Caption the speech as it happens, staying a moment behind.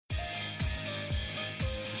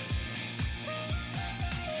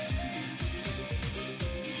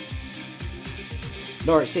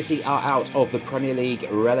Norwich City are out of the Premier League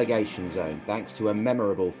relegation zone thanks to a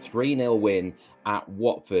memorable 3-0 win at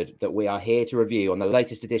Watford that we are here to review on the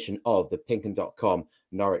latest edition of the PinkUn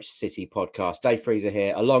Norwich City Podcast. Dave Freezer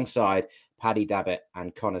here alongside Paddy Davitt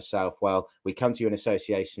and Connor Southwell. We come to you in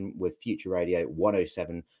association with Future Radio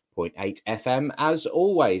 107.8 FM as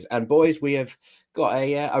always. And boys, we have got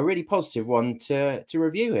a really positive one to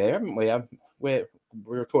review here, haven't we? We're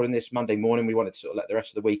recording this Monday morning. We wanted to sort of let the rest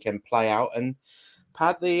of the weekend play out, and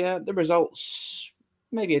Pad, the results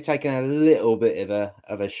maybe have taken a little bit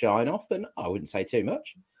of a shine off, but I wouldn't say too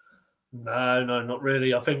much. No, not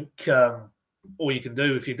really. I think all you can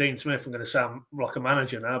do if you're Dean Smith, I'm going to sound like a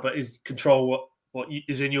manager now, but is control what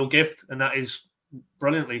is in your gift, and that is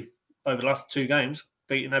brilliantly over the last two games,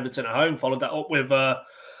 beating Everton at home, followed that up with a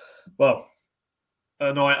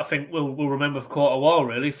night I think we'll remember for quite a while,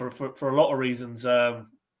 really, for a lot of reasons, that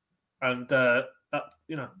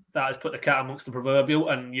has put the cat amongst the proverbial.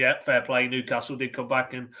 And yeah, fair play. Newcastle did come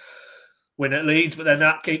back and win at Leeds, but then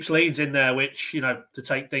that keeps Leeds in there, which, to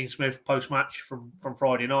take Dean Smith post-match from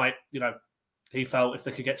Friday night, he felt if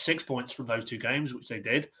they could get 6 points from those two games, which they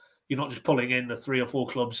did, you're not just pulling in the 3 or 4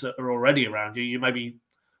 clubs that are already around you.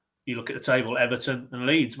 You look at the table, Everton and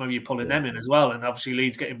Leeds, maybe you're pulling them in as well. And obviously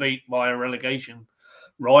Leeds getting beat by a relegation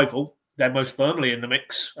rival, they're most firmly in the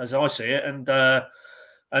mix, as I see it.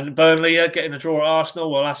 And Burnley getting a draw at Arsenal.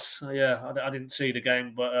 Well, I didn't see the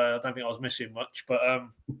game, but I don't think I was missing much. But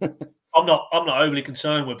I'm not overly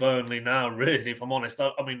concerned with Burnley now, really, if I'm honest.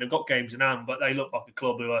 I mean, they've got games in hand, but they look like a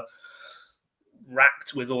club who are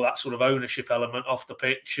racked with all that sort of ownership element off the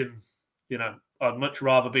pitch. And, I'd much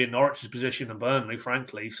rather be in Norwich's position than Burnley,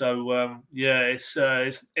 frankly. So, it's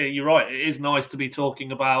you're right. It is nice to be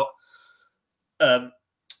talking about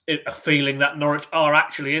a feeling that Norwich are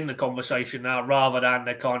actually in the conversation now, rather than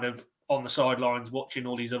they're kind of on the sidelines watching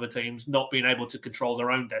all these other teams not being able to control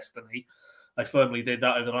their own destiny. They firmly did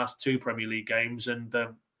that over the last 2 Premier League games, and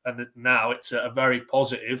now it's a very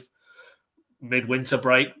positive midwinter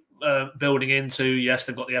break, building into, yes,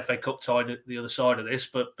 they've got the FA Cup tied at the other side of this,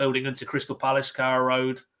 but building into Crystal Palace, Carrow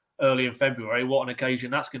Road, early in February. What an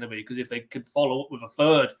occasion that's going to be, because if they could follow up with a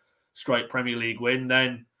third straight Premier League win,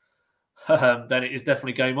 then it is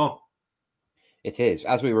definitely game on. It is.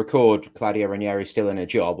 As we record, Claudio Ranieri is still in a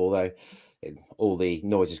job, although all the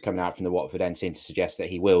noises coming out from the Watford end seem to suggest that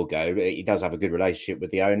he will go. He does have a good relationship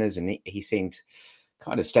with the owners, and he seemed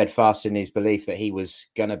kind of steadfast in his belief that he was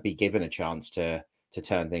going to be given a chance to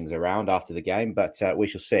turn things around after the game, but we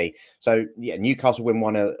shall see. So, yeah, Newcastle win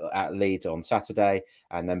 1 at Leeds on Saturday,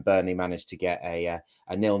 and then Burnley managed to get a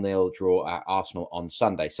 0-0 draw at Arsenal on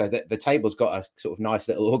Sunday. So the table's got a sort of nice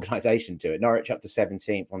little organisation to it. Norwich up to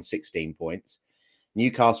 17th on 16 points.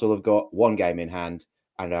 Newcastle have got 1 game in hand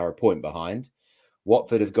and are a point behind.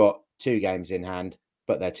 Watford have got 2 games in hand,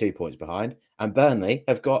 but they're 2 points behind. And Burnley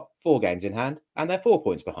have got 4 games in hand and they're 4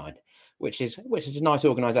 points behind, which is a nice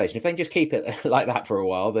organisation. If they can just keep it like that for a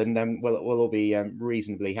while, then we'll all be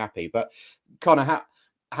reasonably happy. But Connor,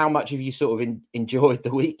 how much have you sort of enjoyed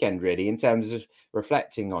the weekend, really, in terms of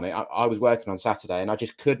reflecting on it? I was working on Saturday and I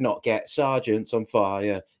just could not get "Sargent's on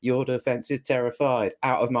fire, your defence is terrified"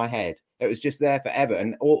 out of my head. It was just there forever,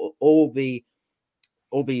 and all the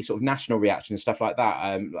sort of national reaction and stuff like that.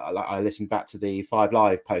 I listened back to the 5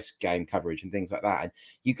 Live post-game coverage and things like that, and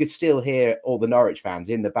you could still hear all the Norwich fans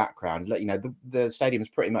in the background. The stadium's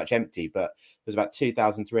pretty much empty, but there's about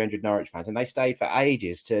 2,300 Norwich fans, and they stayed for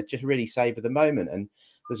ages to just really savour the moment. And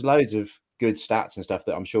there's loads of good stats and stuff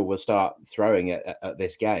that I'm sure we'll start throwing at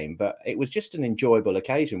this game, but it was just an enjoyable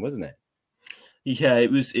occasion, wasn't it? Yeah, it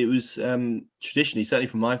was traditionally, certainly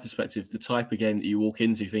from my perspective, the type of game that you walk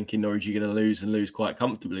into thinking Norwich are going to lose and lose quite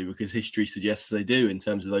comfortably, because history suggests they do in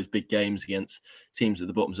terms of those big games against teams at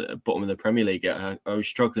the bottom of the Premier League. I was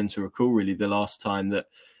struggling to recall really the last time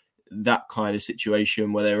that kind of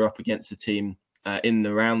situation where they were up against a team in and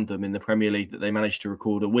around them in the Premier League that they managed to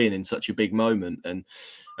record a win in such a big moment. And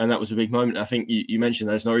that was a big moment. I think you mentioned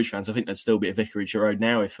those Norwich fans. I think they'd still be at Vicarage Road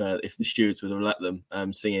now if the stewards would have let them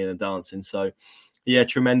singing and dancing. So, yeah,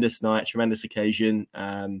 tremendous night, tremendous occasion.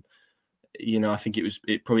 I think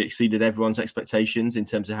it probably exceeded everyone's expectations in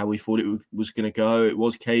terms of how we thought it was going to go. It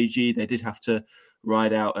was cagey. They did have to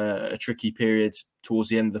ride out a tricky period towards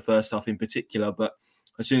the end of the first half in particular. But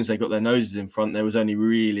as soon as they got their noses in front, there was only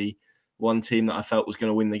really one team that I felt was going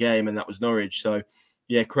to win the game, and that was Norwich. So,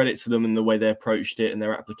 yeah, credit to them and the way they approached it and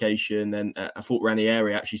their application. And I thought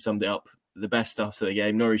Ranieri actually summed it up the best after the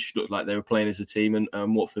game. Norwich looked like they were playing as a team,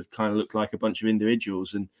 and Watford kind of looked like a bunch of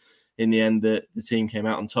individuals. And in the end, the team came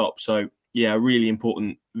out on top. So, a really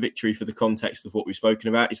important victory for the context of what we've spoken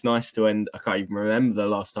about. It's nice to end. I can't even remember the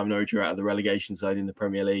last time Norwich were out of the relegation zone in the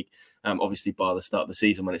Premier League. Obviously, by the start of the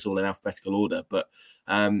season when it's all in alphabetical order. But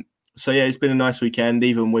so yeah, it's been a nice weekend,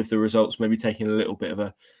 even with the results maybe taking a little bit of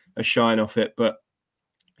a shine off it. But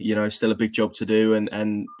still a big job to do.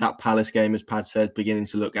 And that Palace game, as Pad said, beginning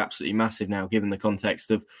to look absolutely massive now, given the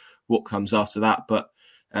context of what comes after that. But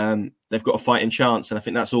they've got a fighting chance, and I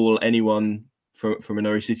think that's all anyone from a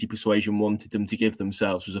Norwich City persuasion wanted them to give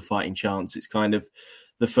themselves, was a fighting chance. It's kind of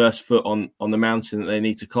the first foot on the mountain that they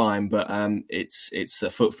need to climb, but it's a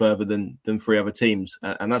foot further than 3 other teams,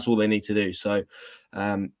 and that's all they need to do. So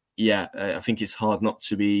I think it's hard not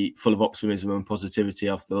to be full of optimism and positivity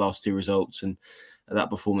after the last 2 results and that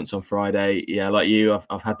performance on Friday. Yeah, like you,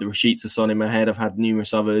 I've had the Rashica song in my head. I've had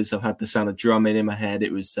numerous others. I've had the sound of drumming in my head.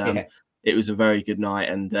 It was It was a very good night,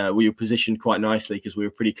 and we were positioned quite nicely because we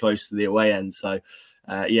were pretty close to the away end. So,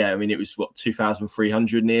 it was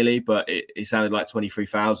 2,300 nearly, but it sounded like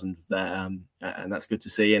 23,000 there, and that's good to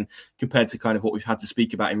see. And compared to kind of what we've had to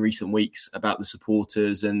speak about in recent weeks about the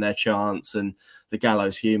supporters and their chants and the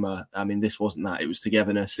gallows humour, this wasn't that. It was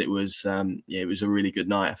togetherness. It was it was a really good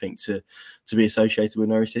night, I think, to be associated with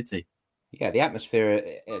Norwich City. Yeah, the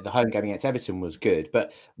atmosphere at the home game against Everton was good.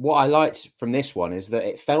 But what I liked from this one is that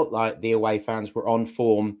it felt like the away fans were on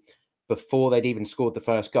form before they'd even scored the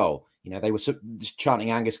first goal. They were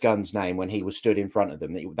chanting Angus Gunn's name when he was stood in front of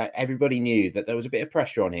them. That everybody knew that there was a bit of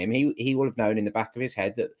pressure on him. He will have known in the back of his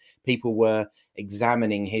head that people were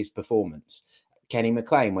examining his performance. Kenny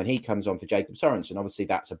McLean, when he comes on for Jacob Sorensen, obviously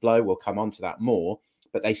that's a blow. We'll come on to that more.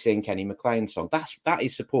 But they sing Kenny McLean's song. That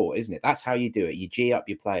is support, isn't it? That's how you do it. You G up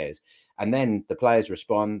your players. And then the players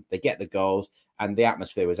respond, they get the goals, and the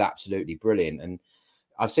atmosphere was absolutely brilliant. And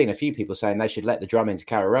I've seen a few people saying they should let the drum into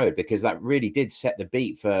Carrow Road, because that really did set the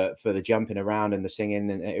beat for the jumping around and the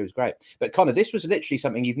singing, and it was great. But Connor, this was literally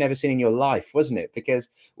something you've never seen in your life, wasn't it? Because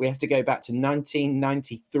we have to go back to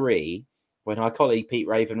 1993, when our colleague Pete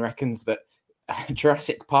Raven reckons that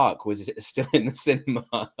Jurassic Park was still in the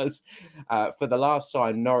cinemas. For the last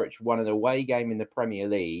time, Norwich won an away game in the Premier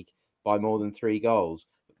League by more than 3 goals.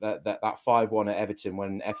 That 5-1 at Everton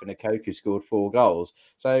when Efan Okoku scored 4 goals.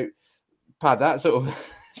 So, Pad, that sort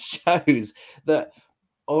of shows that,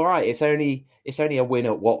 all right, it's only a win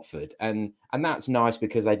at Watford, and that's nice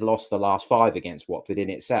because they'd lost the last 5 against Watford in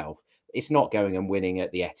itself. It's not going and winning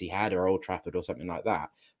at the Etihad or Old Trafford or something like that.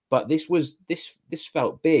 But this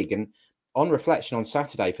felt big, and on reflection on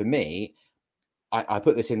Saturday, for me, I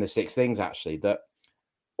put this in the 6 things, actually, that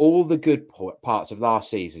all the good parts of last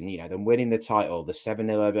season, them winning the title, the 7-0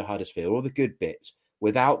 over Huddersfield, all the good bits,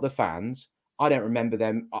 without the fans, I don't remember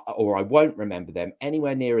them, or I won't remember them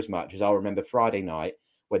anywhere near as much as I'll remember Friday night,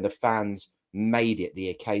 when the fans made it the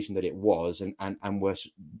occasion that it was, and were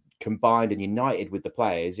combined and united with the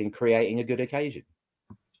players in creating a good occasion.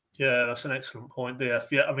 Yeah, that's an excellent point there.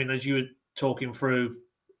 Yeah, as you were talking through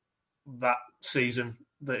that season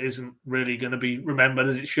that isn't really going to be remembered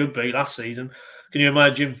as it should be last season. Can you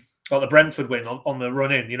imagine the Brentford win on the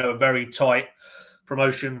run in, a very tight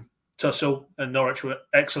promotion tussle, and Norwich were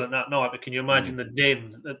excellent that night, but can you imagine the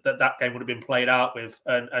din that game would have been played out with?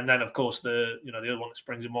 And then, of course, the other one that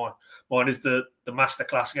springs in mind is the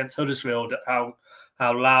masterclass against Huddersfield, how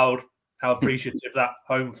loud, how appreciative that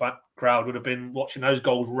home crowd would have been watching those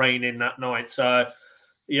goals rain in that night. So,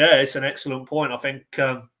 yeah, it's an excellent point, I think.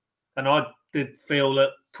 And I did feel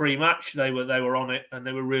that pre-match they were on it, and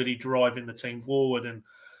they were really driving the team forward, and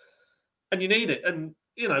you need it. And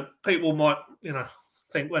people might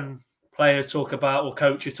think when players talk about, or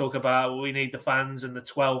coaches talk about, we need the fans and the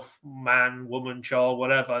 12th man, woman, child,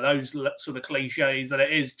 whatever, those sort of cliches, that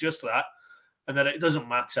it is just that, and that it doesn't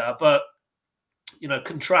matter. But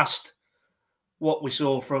contrast what we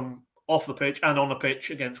saw from off the pitch and on the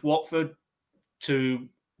pitch against Watford to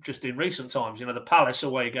just in recent times, the Palace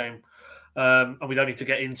away game. And we don't need to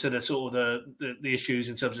get into the sort of the issues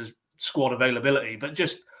in terms of squad availability, but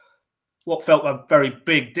just what felt a very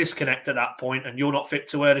big disconnect at that point. And you're not fit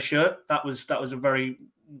to wear the shirt. That was a very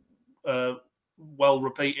well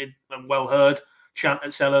repeated and well heard chant at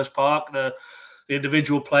Selhurst Park. The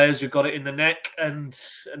individual players who got it in the neck, and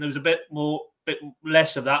there was a bit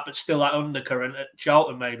less of that, but still that undercurrent at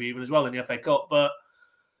Charlton maybe even as well in the FA Cup. But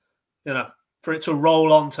for it to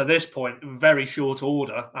roll on to this point in very short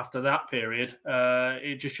order after that period,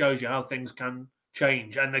 it just shows you how things can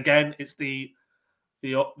change. And again, it's the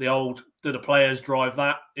old, do the players drive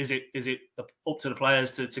that? Is it up to the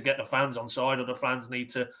players to get the fans on side, or the fans need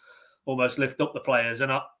to almost lift up the players?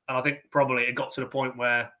 And I think probably it got to the point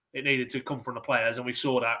where it needed to come from the players, and we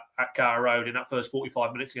saw that at Carrow Road in that first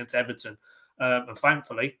 45 minutes against Everton. And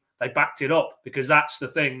thankfully, they backed it up, because that's the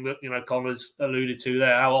thing that, Connor's alluded to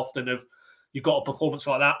there. How often have you got a performance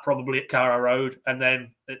like that, probably at Carrow Road, and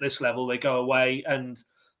then at this level they go away and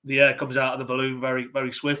the air comes out of the balloon very,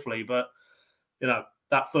 very swiftly. But,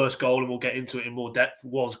 that first goal, and we'll get into it in more depth,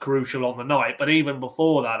 was crucial on the night. But even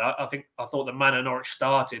before that, I thought the manner Norwich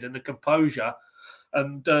started, and the composure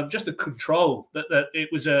and just the control that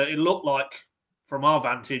it looked like, from our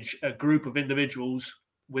vantage, a group of individuals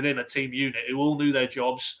within a team unit who all knew their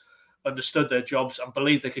jobs, understood their jobs, and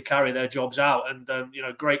believed they could carry their jobs out. And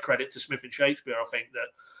great credit to Smith and Shakespeare. I think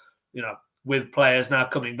that with players now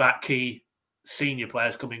coming back, key senior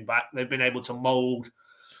players coming back, they've been able to mould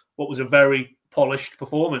what was a very polished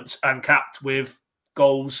performance, and capped with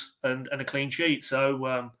goals and a clean sheet.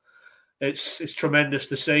 So it's tremendous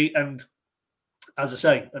to see. And as I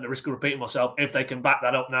say, at the risk of repeating myself, if they can back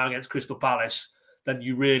that up now against Crystal Palace, then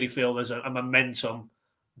you really feel there's a momentum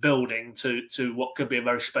building to what could be a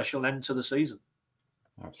very special end to the season.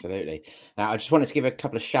 Absolutely. Now, I just wanted to give a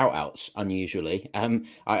couple of shout outs, unusually.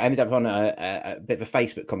 I ended up on a bit of a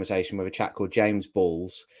Facebook conversation with a chap called James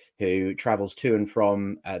Balls, who travels to and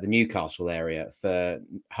from the Newcastle area for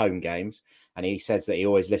home games. And he says that he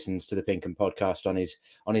always listens to the PinkUn podcast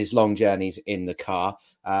on his long journeys in the car.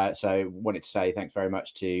 So wanted to say thanks very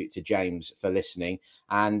much to James for listening.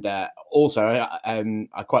 And also,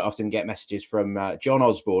 I quite often get messages from John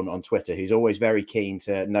Osborne on Twitter, who's always very keen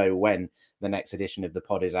to know when the next edition of the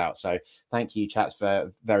pod is out. So thank you, chaps,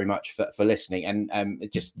 very much for listening. And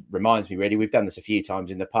it just reminds me, really, we've done this a few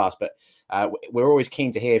times in the past, but we're always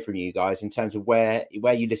keen to hear from you guys in terms of where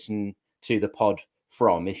you listen to the pod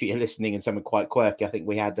from. If you're listening in somewhere quite quirky, I think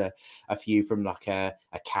we had a few from like a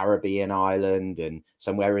Caribbean island, and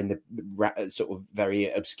somewhere in the sort of very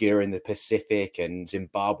obscure in the Pacific, and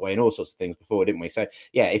Zimbabwe, and all sorts of things before, didn't we? So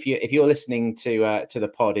yeah, if you're listening to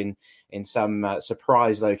the pod in some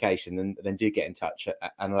surprise location, then do get in touch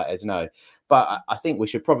and let us know. But I think we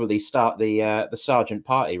should probably start the Sargent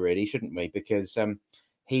party, really, shouldn't we? Because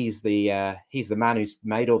he's the man who's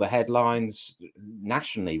made all the headlines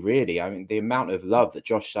nationally, really. I mean, the amount of love that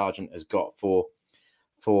Josh Sargent has got for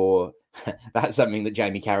that's something that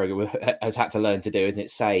Jamie Carragher has had to learn to do, isn't it?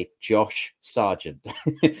 Say Josh Sargent.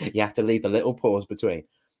 You have to leave the little pause between.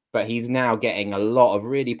 But he's now getting a lot of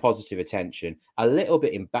really positive attention. A little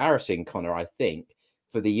bit embarrassing, Connor, I think,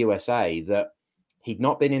 for the USA, that he'd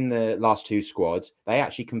not been in the last two squads. They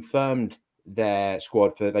actually confirmed their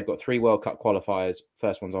squad they've got 3 World Cup qualifiers.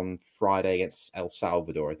 First one's on Friday against El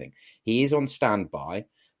Salvador, I think. He is on standby,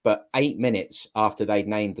 but 8 minutes after they'd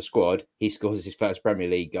named the squad, he scores his first Premier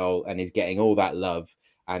League goal and is getting all that love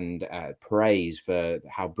and praise for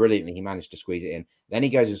how brilliantly he managed to squeeze it in. Then he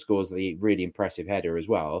goes and scores the really impressive header as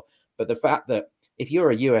well. But the fact that if you're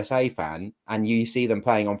a USA fan and you see them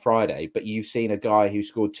playing on Friday, but you've seen a guy who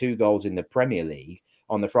scored 2 goals in the Premier League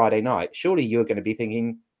on the Friday night, surely you're going to be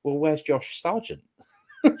thinking, well, where's Josh Sargent?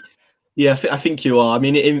 Yeah, I think you are. I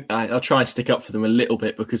mean, I'll try and stick up for them a little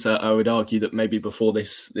bit, because I would argue that maybe before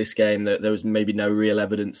this game that there was maybe no real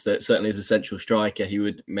evidence that, certainly as a central striker, he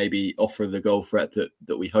would maybe offer the goal threat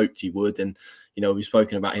that we hoped he would. And we've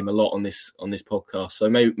spoken about him a lot on this podcast, so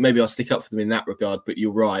maybe I'll stick up for them in that regard. But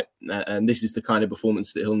you're right, and this is the kind of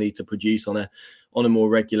performance that he'll need to produce on a more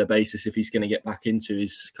regular basis if he's going to get back into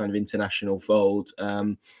his kind of international fold.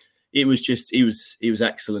 It was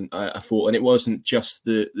excellent, I thought. And it wasn't just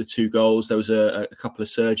the 2 goals. There was a couple of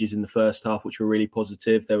surges in the first half, which were really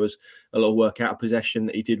positive. There was a lot of work out of possession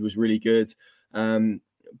that he did was really good.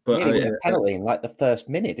 But he got a penalty in like the first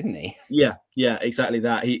minute, didn't he? Yeah, exactly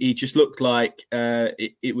that. He just looked like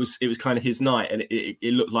it was kind of his night, and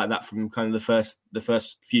it looked like that from kind of the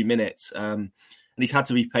first few minutes. And he's had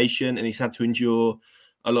to be patient, and he's had to endure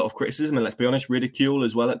a lot of criticism, and let's be honest, ridicule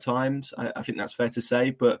as well at times. I think that's fair to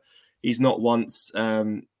say, but he's not once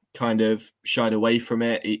kind of shied away from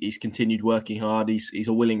it. He's continued working hard. He's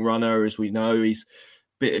a willing runner, as we know. He's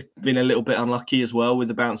been a little bit unlucky as well with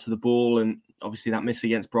the bounce of the ball, and obviously that miss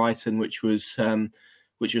against Brighton, which was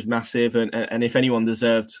massive. And if anyone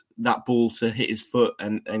deserved that ball to hit his foot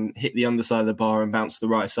and hit the underside of the bar and bounce the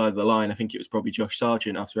right side of the line, I think it was probably Josh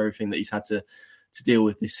Sargent, after everything that he's had to deal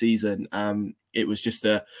with this season. It was just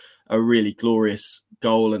a really glorious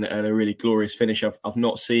goal and a really glorious finish. I've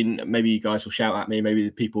not seen, maybe you guys will shout at me, maybe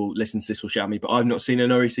the people listening to this will shout at me, but I've not seen a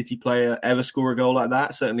Norwich City player ever score a goal like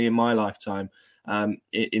that, certainly in my lifetime.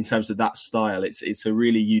 In terms of that style, it's a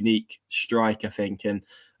really unique strike, I think. And,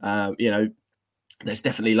 there's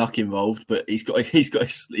definitely luck involved, but he's got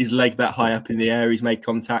his leg that high up in the air. He's made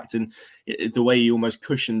contact, and the way he almost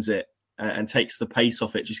cushions it and takes the pace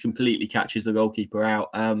off it just completely catches the goalkeeper out.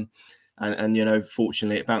 and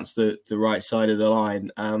fortunately it bounced the right side of the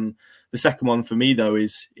line. The second one for me though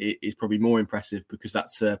is probably more impressive because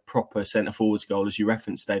that's a proper centre forwards goal, as you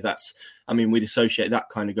referenced, Dave. We'd associate that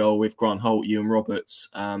kind of goal with Grant Holt, Ewan Roberts,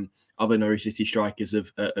 other Norwich City strikers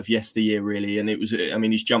of yesteryear, really. And it was,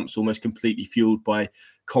 his jump's almost completely fueled by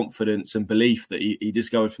confidence and belief that he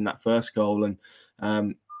discovered from that first goal. And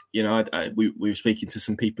we were speaking to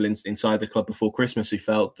some people inside the club before Christmas who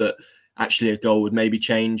felt that actually a goal would maybe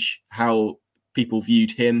change how people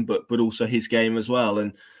viewed him, but also his game as well.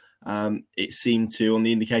 And it seemed to, on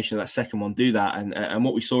the indication of that second one, do that. And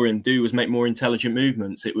what we saw him do was make more intelligent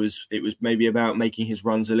movements. It was maybe about making his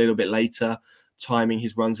runs a little bit later, timing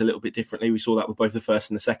his runs a little bit differently. We saw that with both the first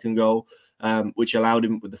and the second goal, which allowed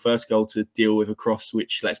him with the first goal to deal with a cross,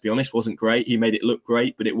 which, let's be honest, wasn't great. He made it look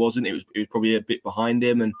great, but it wasn't. It was probably a bit behind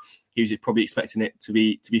him, and he was probably expecting it to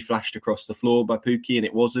be flashed across the floor by Pukki, and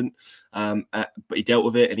it wasn't. But he dealt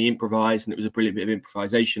with it and he improvised, and it was a brilliant bit of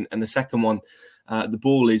improvisation. And the second one, the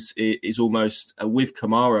ball is almost with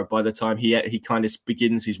Kamara by the time he kind of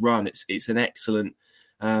begins his run. It's an excellent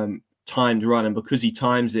timed run, and because he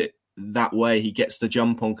times it that way, he gets the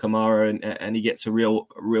jump on Kamara and he gets a real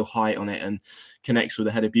height on it and connects with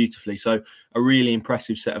the header beautifully. So a really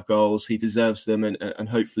impressive set of goals. He deserves them, and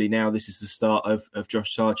hopefully now this is the start of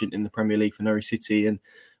Josh Sargent in the Premier League for Norwich City, and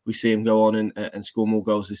we see him go on and score more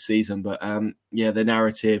goals this season. But the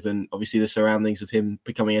narrative and obviously the surroundings of him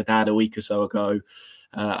becoming a dad a week or so ago,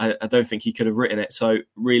 I don't think he could have written it. So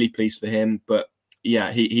really pleased for him. But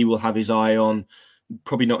yeah, he will have his eye on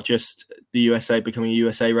probably not just the USA, becoming a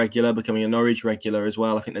USA regular, becoming a Norwich regular as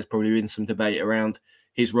well. I think there's probably been some debate around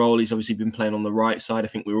his role. He's obviously been playing on the right side. I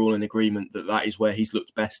think we're all in agreement that is where he's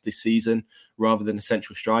looked best this season, rather than a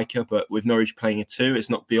central striker. But with Norwich playing a two, it's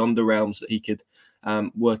not beyond the realms that he could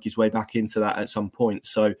work his way back into that at some point.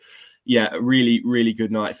 So yeah, a really, really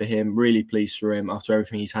good night for him. Really pleased for him after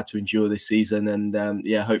everything he's had to endure this season. And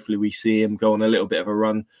hopefully we see him go on a little bit of a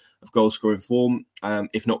run of goal scoring form,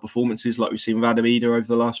 if not performances like we've seen with Adam Eder over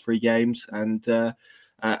the last 3 games. And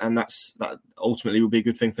that ultimately will be a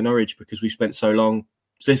good thing for Norwich, because we spent so long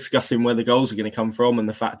discussing where the goals are going to come from, and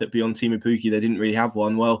the fact that beyond Teemu Pukki they didn't really have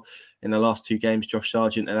one. Well, in the last 2 games, Josh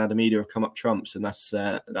Sargent and Adam Eder have come up trumps, and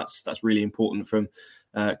that's really important from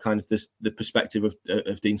kind of the perspective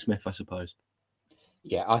of Dean Smith, I suppose.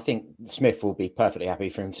 Yeah, I think Smith will be perfectly happy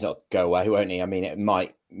for him to not go away, won't he? I mean, it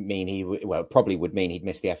might mean probably would mean he'd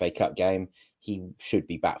miss the FA Cup game. He should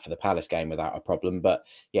be back for the Palace game without a problem. But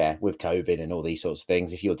yeah, with COVID and all these sorts of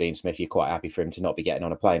things, if you're Dean Smith, you're quite happy for him to not be getting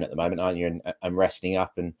on a plane at the moment, aren't you? And resting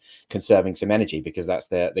up and conserving some energy, because that's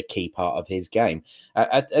the key part of his game.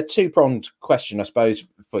 A two-pronged question, I suppose,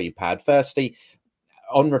 for you, Pad. Firstly,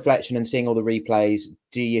 on reflection and seeing all the replays,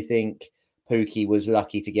 do you think Pukki was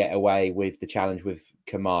lucky to get away with the challenge with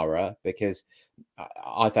Kamara? Because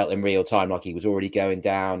I felt in real time like he was already going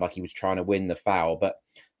down, like he was trying to win the foul. But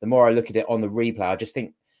the more I look at it on the replay,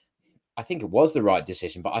 I think it was the right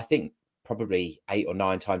decision, but I think probably 8 or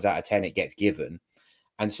 9 times out of 10 it gets given.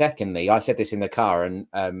 And secondly, I said this in the car, and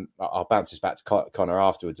I'll bounce this back to Connor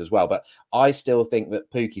afterwards as well, but I still think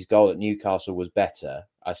that Pukki's goal at Newcastle was better.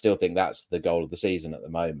 I still think that's the goal of the season at the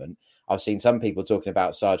moment. I've seen some people talking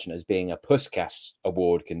about Sargent as being a Puskas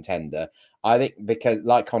Award contender. I think because,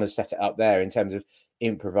 like Connor set it up there, in terms of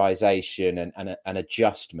improvisation and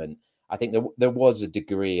adjustment, I think there was a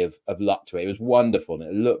degree of luck to it. It was wonderful and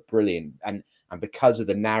it looked brilliant. And because of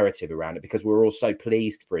the narrative around it, because we're all so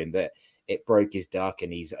pleased for him that it broke his duck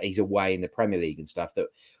and he's away in the Premier League and stuff, that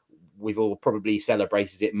we've all probably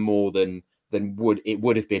celebrated it more than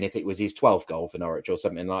would have been if it was his 12th goal for Norwich or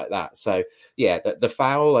something like that. So yeah, the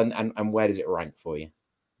foul and where does it rank for you?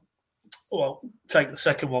 Well, take the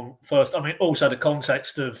second one first. I mean, also the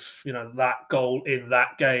context of, that goal in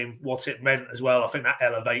that game, what it meant as well. I think that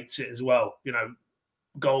elevates it as well.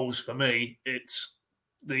 Goals for me, it's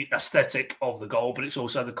the aesthetic of the goal, but it's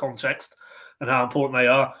also the context and how important they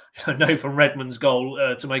are. Nathan Redmond's goal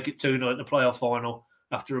to make it 2-0 in the playoff final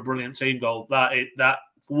after a brilliant team goal,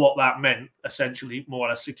 what that meant, essentially more or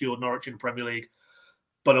less secured Norwich in the Premier League.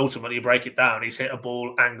 But ultimately, you break it down, he's hit a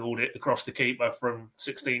ball, angled it across the keeper from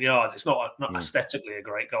 16 yards. It's not aesthetically a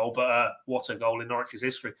great goal, but what a goal in Norwich's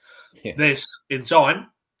history. Yeah. This, in time,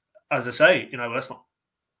 as I say, let's not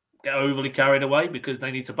get overly carried away, because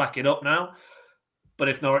they need to back it up now. But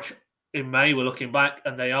if Norwich in May were looking back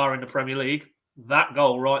and they are in the Premier League, that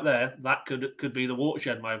goal right there, that could be the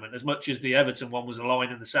watershed moment. As much as the Everton one was a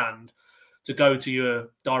line in the sand, to go to your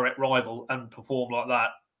direct rival and perform like that,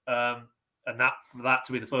 and for that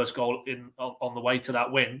to be the first goal on the way to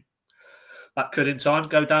that win, that could in time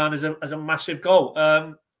go down as a massive goal.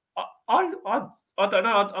 I I don't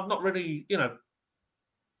know. I'm not really,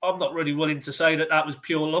 I'm not really willing to say that was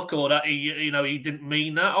pure luck or that he didn't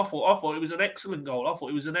mean that. I thought it was an excellent goal. I thought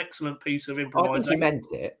it was an excellent piece of improvisation. I think he meant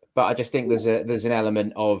it, but I just think there's an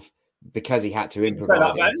element of, because he had to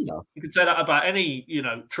improvise. You could say that about any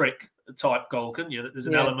trick type goal, couldn't you? That there's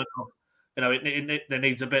an element of there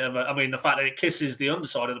needs a bit of the fact that it kisses the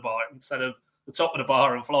underside of the bar instead of the top of the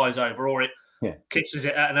bar and flies over, or it kisses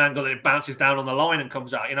it at an angle and it bounces down on the line and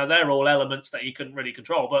comes out. They're all elements that you couldn't really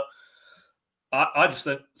control, but. I just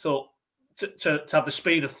thought to have the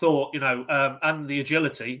speed of thought, and the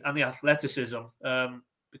agility and the athleticism,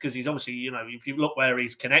 because he's obviously, if you look where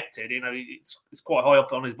he's connected, it's quite high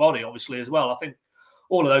up on his body, obviously, as well. I think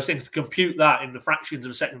all of those things, to compute that in the fractions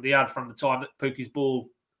of a second he had from the time that Pukki's ball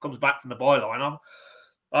comes back from the byline,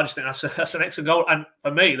 I just think that's an excellent goal. And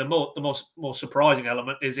for me, the more surprising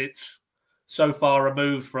element is it's so far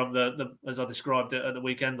removed from the as I described it at the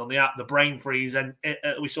weekend on the app, the brain freeze and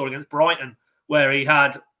we saw against Brighton, where he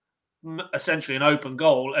had essentially an open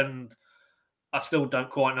goal, and I still don't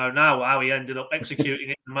quite know now how he ended up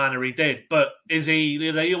executing it in the manner he did. But is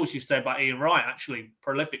he? They always used to say about Ian Wright, actually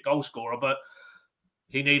prolific goal scorer, but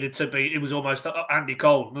he needed to be. It was almost Andy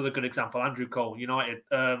Cole, another good example. Andrew Cole, United.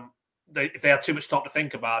 If they had too much time to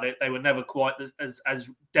think about it, they were never quite as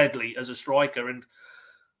deadly as a striker. And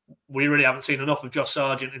we really haven't seen enough of Josh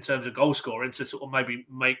Sargent in terms of goal scoring to sort of maybe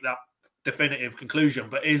make that definitive conclusion.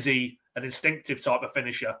 But is he an instinctive type of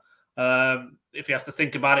finisher? If he has to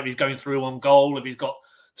think about it, if he's going through on goal, if he's got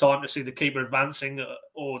time to see the keeper advancing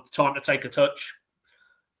or time to take a touch,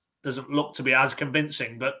 doesn't look to be as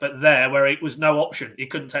convincing. But there, where it was no option, he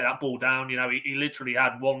couldn't take that ball down. He literally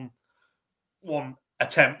had one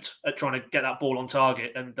attempt at trying to get that ball on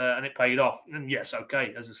target, and it paid off. And yes,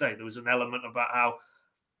 okay, as I say, there was an element about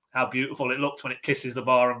how beautiful it looked when it kisses the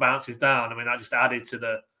bar and bounces down. That just added to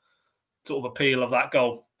the sort of appeal of that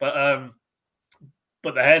goal.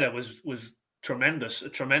 But the header was tremendous, a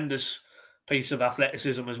tremendous piece of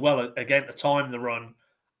athleticism as well. Again, to time the run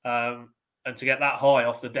and to get that high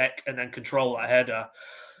off the deck and then control that header,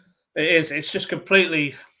 it's just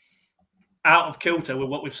completely out of kilter with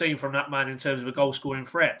what we've seen from that man in terms of a goal scoring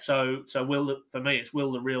threat. So will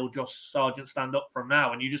the real Josh Sargent stand up from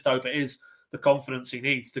now? And you just hope it is the confidence he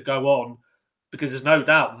needs to go on, because there's no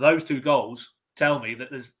doubt those two goals tell me that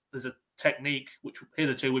there's a technique which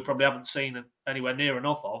hitherto we probably haven't seen anywhere near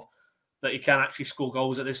enough of, that he can actually score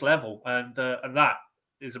goals at this level, and that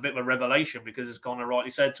is a bit of a revelation, because as Connor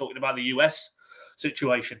rightly said, talking about the US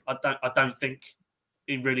situation, I don't think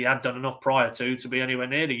he really had done enough prior to be anywhere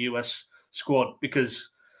near the US squad, because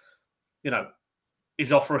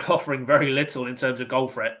he's offering very little in terms of goal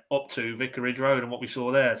threat up to Vicarage Road and what we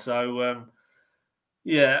saw there. So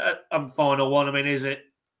final one. Is it?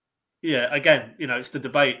 Yeah, again, it's the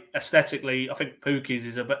debate. Aesthetically, I think Pukki's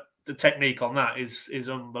is the technique on that is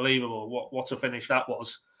unbelievable. What a finish that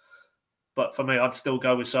was. But for me, I'd still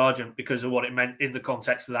go with Sargent because of what it meant in the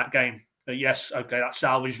context of that game. Yes, okay, that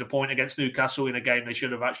salvaged a point against Newcastle in a game they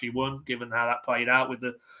should have actually won, given how that played out with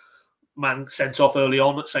the man sent off early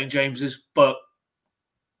on at St James's. But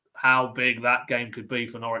how big that game could be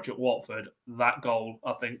for Norwich at Watford, that goal,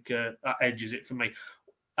 I think that edges it for me.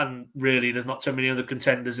 And really, there's not too many other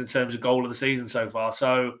contenders in terms of goal of the season so far.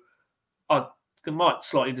 So I might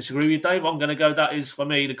slightly disagree with you, Dave. I'm going to go, that is, for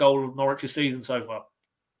me, the goal of Norwich's season so far.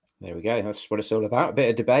 There we go. That's what it's all about. A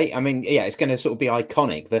bit of debate. It's going to sort of be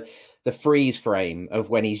iconic. The freeze frame of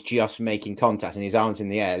when he's just making contact and his arms in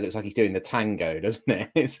the air. It looks like he's doing the tango, doesn't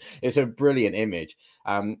it? It's a brilliant image.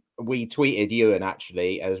 We tweeted Ewan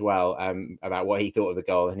actually as well about what he thought of the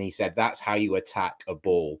goal, and he said that's how you attack a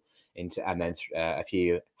ball. And then a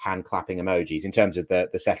few hand clapping emojis in terms of the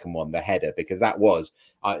second one, the header, because that was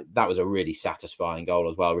a really satisfying goal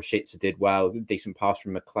as well. Rashica did well, decent pass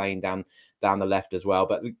from McLean down the left as well.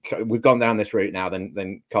 But we've gone down this route now.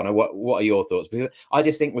 Then Connor, what are your thoughts? Because I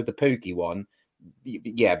just think with the Pukki one,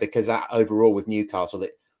 because that overall with Newcastle,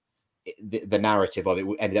 the narrative of it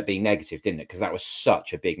ended up being negative, didn't it? Because that was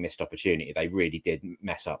such a big missed opportunity. They really did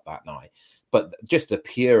mess up that night. But just the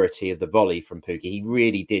purity of the volley from Pukki, he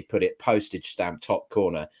really did put it postage stamp top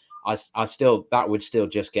corner. That would still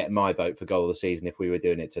just get my vote for goal of the season if we were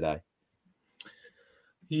doing it today.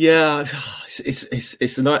 Yeah,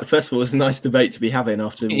 it's a nice. First of all, it's a nice debate to be having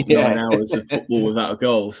after 9 hours of football without a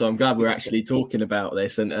goal. So I'm glad we're actually talking about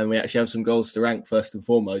this, and we actually have some goals to rank first and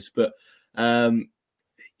foremost. But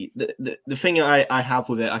the thing I have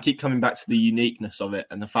with it, I keep coming back to the uniqueness of it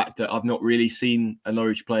and the fact that I've not really seen a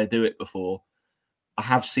Norwich player do it before. I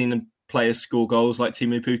have seen players score goals like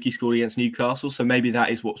Teemu Pukki scored against Newcastle, so maybe that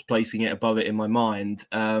is what's placing it above it in my mind.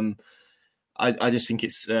 I just think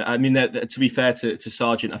it's. I mean, to be fair to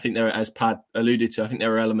Sargent, I think there, as Pad alluded to, I think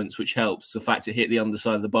there are elements which helps. The fact it hit the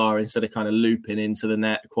underside of the bar instead of kind of looping into the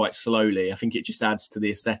net quite slowly, I think it just adds to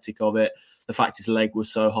the aesthetic of it. The fact his leg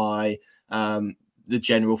was so high, the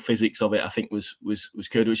general physics of it, I think was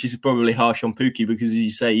good. Which is probably harsh on Pukki because, as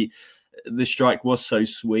you say, the strike was so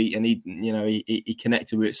sweet and he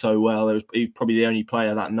connected with it so well. He was probably the only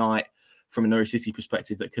player that night from a Norwich City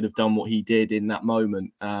perspective that could have done what he did in that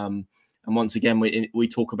moment. And once again, we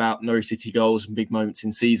talk about Norwich City goals and big moments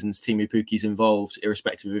in seasons. Teemu Pukki's involved,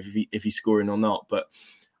 irrespective of if he's scoring or not. But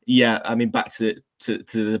yeah, I mean, back to the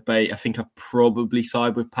debate, I think I probably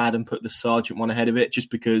side with Pad and put the Sargent one ahead of it,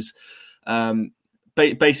 just because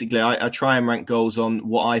basically I try and rank goals on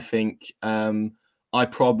what I think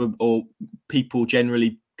or people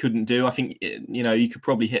generally couldn't do. I think you could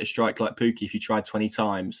probably hit a strike like Pukki if you tried 20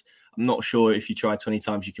 times. I'm not sure if you tried 20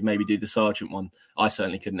 times, you could maybe do the Sargent one. I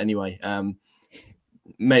certainly couldn't anyway.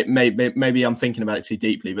 Maybe I'm thinking about it too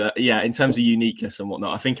deeply. But yeah, in terms of uniqueness and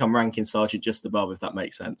whatnot, I think I'm ranking Sargent just above, if that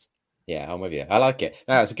makes sense. Yeah, I'm with you. I like it.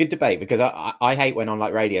 No, it's a good debate because I hate when on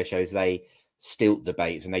like radio shows they stilt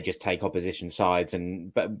debates and they just take opposition sides,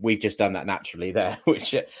 but we've just done that naturally there,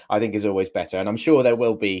 which I think is always better. And I'm sure there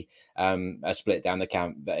will be a split down the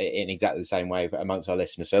camp in exactly the same way amongst our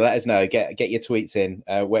listeners. So let us know. Get your tweets in.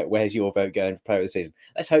 Where's your vote going for player of the season?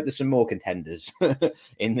 Let's hope there's some more contenders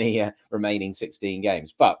in the remaining 16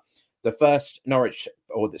 games. But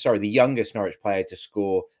the youngest Norwich player to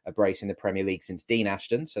score a brace in the Premier League since Dean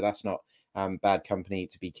Ashton. So that's not bad company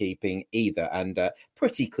to be keeping either. And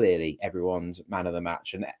pretty clearly everyone's man of the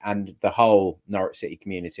match. And the whole Norwich City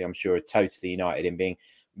community, I'm sure, are totally united in being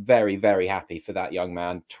very, very happy for that young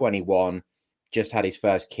man. 21, just had his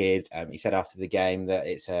first kid. He said after the game that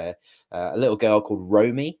it's a little girl called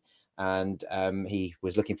Romy. And he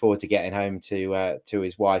was looking forward to getting home to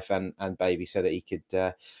his wife and baby so that he could,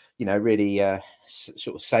 really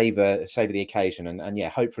sort of savor the occasion. And yeah,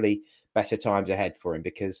 hopefully better times ahead for him,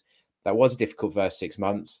 because that was a difficult first 6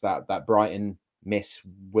 months. That Brighton miss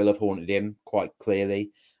will have haunted him quite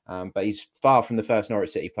clearly. But he's far from the first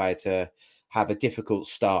Norwich City player to have a difficult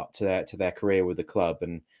start to their career with the club.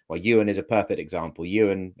 And well, Ewan is a perfect example.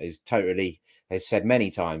 Ewan has said many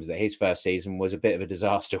times that his first season was a bit of a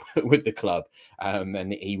disaster with the club,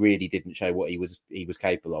 and he really didn't show what he was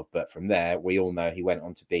capable of. But from there, we all know he went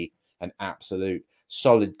on to be an absolute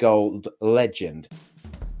solid gold legend.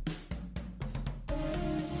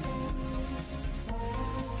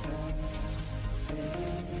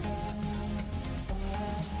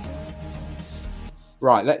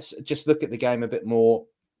 Right, let's just look at the game a bit more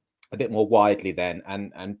widely then,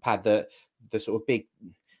 and Pad, the sort of big,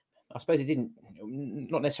 I suppose it didn't,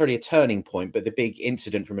 not necessarily a turning point, but the big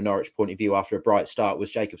incident from a Norwich point of view after a bright start was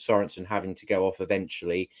Jacob Sorensen having to go off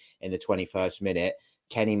eventually in the 21st minute.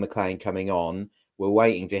 Kenny McLean coming on. We're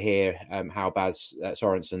waiting to hear how bad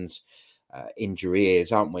Sorensen's injury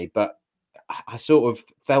is, aren't we? But I sort of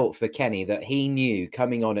felt for Kenny that he knew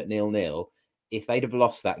coming on at 0-0, if they'd have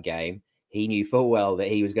lost that game, he knew full well that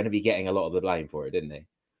he was going to be getting a lot of the blame for it, didn't he?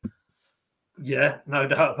 Yeah, no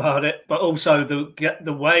doubt about it. But also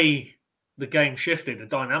the way the game shifted, the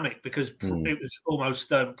dynamic, because it was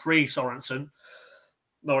almost pre-Sorensen.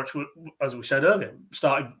 Norwich, as we said earlier,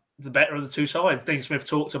 started the better of the two sides. Dean Smith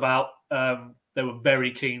talked about they were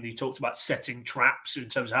very keen. He talked about setting traps in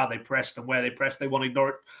terms of how they pressed and where they pressed. They wanted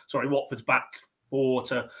Watford's back four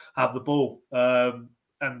to have the ball.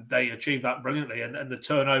 And they achieved that brilliantly. And the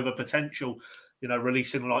turnover potential,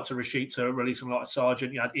 releasing the likes of Rashica, releasing the likes of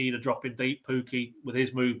Sargent, you had Ida dropping deep, Pukki with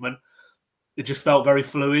his movement. It just felt very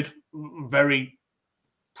fluid, very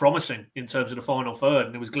promising in terms of the final third.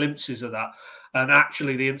 And there was glimpses of that. And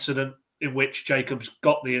actually the incident in which Jacobs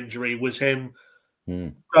got the injury was him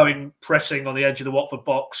pressing on the edge of the Watford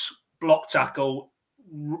box, block tackle,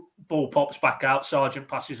 ball pops back out, Sargent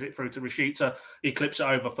passes it through to Rashica, he clips it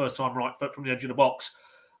over, first time right foot from the edge of the box.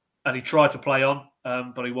 And he tried to play on,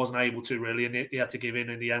 but he wasn't able to really. And he had to give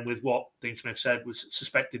in the end with what Dean Smith said was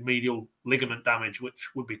suspected medial ligament damage,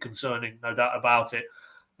 which would be concerning, no doubt about it.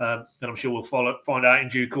 And I'm sure we'll find out in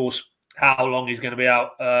due course how long he's going to be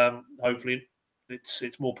out. Hopefully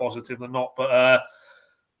it's more positive than not. But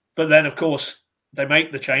then, of course, they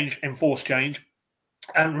make the change, enforced change.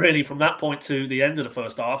 And really from that point to the end of the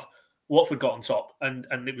first half, Watford got on top. And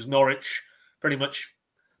it was Norwich pretty much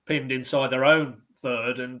pinned inside their own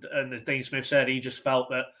third, and as Dean Smith said, he just felt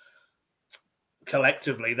that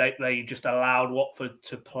collectively they just allowed Watford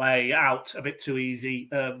to play out a bit too easy.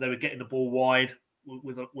 They were getting the ball wide,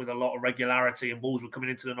 with a lot of regularity, and balls were coming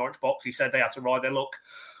into the Norwich box. He said they had to ride their luck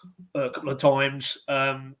a couple of times,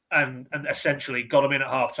 and essentially got them in at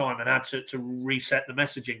half time and had to reset the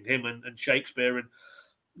messaging. Him and Shakespeare and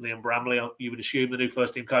Liam Bramley, you would assume the new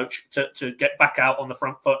first team coach, to get back out on the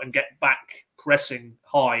front foot and get back pressing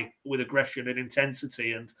high with aggression and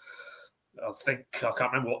intensity. And I can't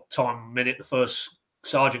remember what minute the first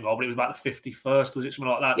Sargent goal, but it was about the 51st, was it, something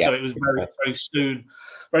like that? Yeah, so it was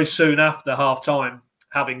very soon after half time,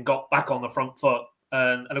 having got back on the front foot.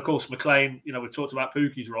 And of course, McLean, we've talked about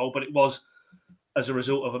Pukki's role, but it was as a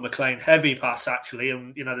result of a McLean heavy pass, actually.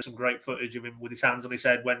 And, there's some great footage of him with his hands on his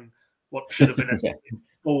head when what should have been a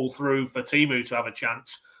ball through for Timu to have a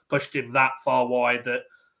chance, pushed him that far wide that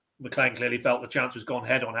McLean clearly felt the chance was gone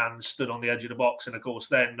head on hand, stood on the edge of the box. And of course,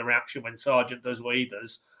 then the reaction when Sargent does what he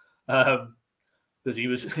does, because he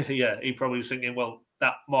was, he probably was thinking, well,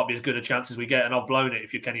 that might be as good a chance as we get, and I've blown it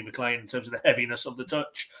if you're Kenny McLean in terms of the heaviness of the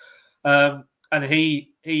touch. And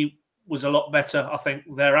he was a lot better, I think,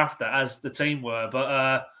 thereafter, as the team were.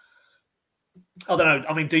 But I don't know.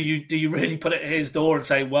 I mean, do you really put it at his door and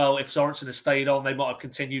say, well, if Sorensen had stayed on, they might have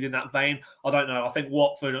continued in that vein? I don't know. I think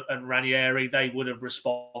Watford and Ranieri, they would have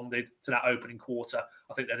responded to that opening quarter.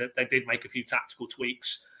 I think they did make a few tactical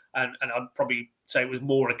tweaks, and I'd probably say it was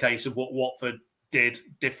more a case of what Watford did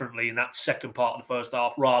differently in that second part of the first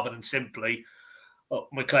half, rather than simply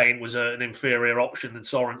McLean was an inferior option than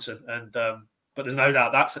Sorensen. And but there's no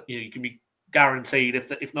doubt that's you can be guaranteed if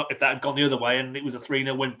that had gone the other way and it was a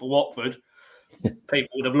 3-0 win for Watford, people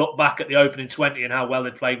would have looked back at the opening 20 and how well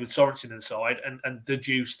they played with Sorensen inside and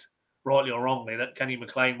deduced, rightly or wrongly, that Kenny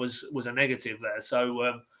McLean was a negative there.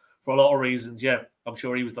 So for a lot of reasons, I'm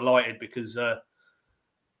sure he was delighted because.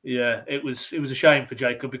 It was a shame for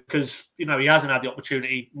Jacob because he hasn't had the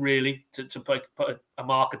opportunity really to put a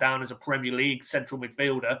marker down as a Premier League central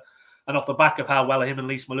midfielder, and off the back of how well him and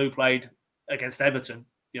Lys Malou played against Everton,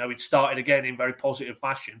 he'd started again in very positive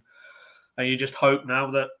fashion, and you just hope now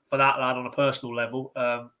that for that lad on a personal level,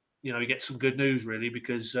 he gets some good news really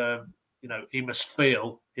because he must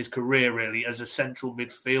feel his career really as a central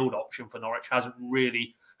midfield option for Norwich hasn't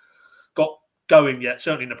really got going yet,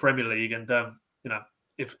 certainly in the Premier League, and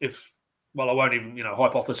If I won't even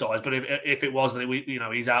hypothesize, but if it was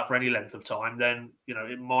that he's out for any length of time, then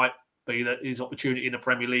it might be that his opportunity in the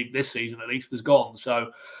Premier League this season at least is gone.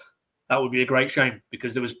 So that would be a great shame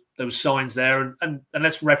because there was signs there, and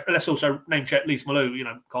let's also name check Lys Malou.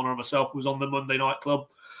 Connor and myself was on the Monday Night Club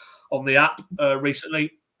on the app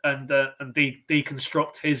recently and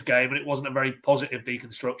deconstruct his game, and it wasn't a very positive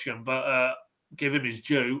deconstruction, but. Give him his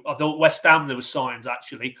due. I thought West Ham there was signs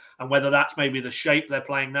actually, and whether that's maybe the shape they're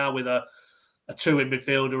playing now with a two in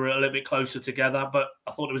midfield or a little bit closer together. But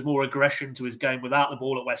I thought there was more aggression to his game without the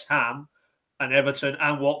ball at West Ham and Everton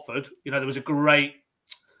and Watford. There was a great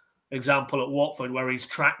example at Watford where he's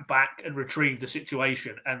tracked back and retrieved the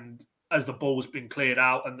situation, and as the ball's been cleared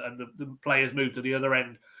out and the players move to the other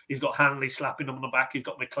end, he's got Hanley slapping them on the back, he's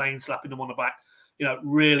got McLean slapping them on the back.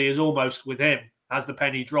 Really is almost with him. Has the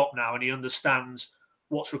penny dropped now, and he understands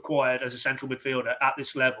what's required as a central midfielder at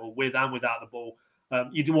this level, with and without the ball.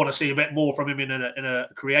 You do want to see a bit more from him in a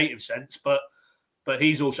creative sense, but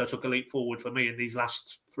he's also took a leap forward for me in these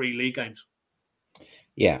last 3 league games.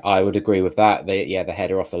 Yeah, I would agree with that. The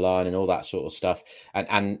header off the line and all that sort of stuff,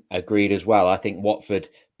 and agreed as well. I think Watford,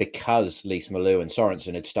 because Lys Malou and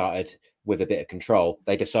Sorensen had started with a bit of control,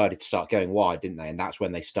 they decided to start going wide, didn't they? And that's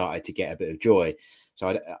when they started to get a bit of joy.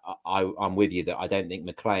 So I'm with you that I don't think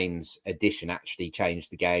McLean's addition actually changed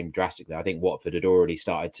the game drastically. I think Watford had already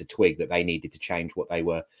started to twig that they needed to change what they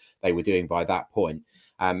were doing by that point.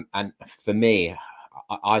 And for me,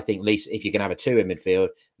 I think if you're going to have a 2 in midfield,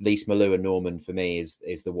 Lys Malou and Norman for me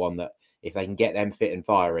is the one that if they can get them fit and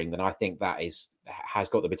firing, then I think that has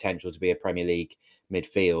got the potential to be a Premier League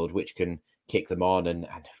midfield which can kick them on and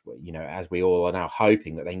as we all are now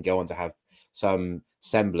hoping that they can go on to have some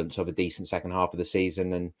semblance of a decent second half of the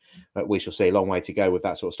season, and we shall see. A long way to go with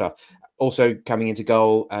that sort of stuff. Also coming into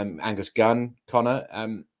goal, Angus Gunn, Connor.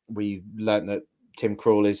 We learnt that Tim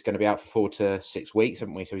Krul is going to be out for 4 to 6 weeks,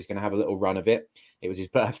 haven't we? So he's going to have a little run of it. It was his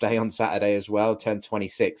birthday on Saturday as well, turned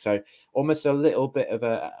 26. So almost a little bit of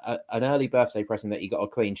an early birthday present that he got a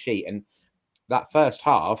clean sheet. And that first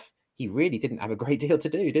half, he really didn't have a great deal to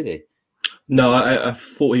do, did he? No, I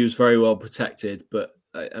thought he was very well protected, but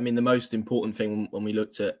I mean, the most important thing when we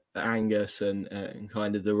looked at Angus and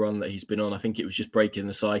kind of the run that he's been on, I think it was just breaking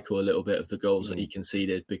the cycle a little bit of the goals that he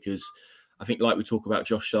conceded, because I think, like we talk about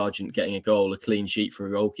Josh Sargent getting a goal, a clean sheet for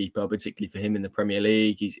a goalkeeper, particularly for him in the Premier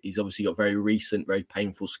League, he's obviously got very recent, very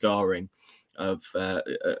painful scarring of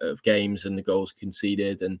games and the goals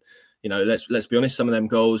conceded. And let's be honest, some of them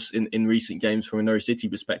goals in recent games from a Norwich City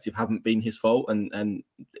perspective haven't been his fault, and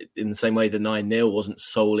in the same way the 9-0 wasn't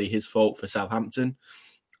solely his fault for Southampton,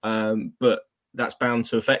 but that's bound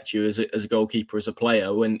to affect you as a goalkeeper, as a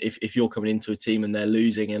player. When if you're coming into a team and they're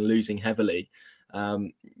losing heavily,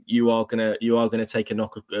 you are gonna take a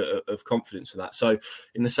knock of confidence for that. So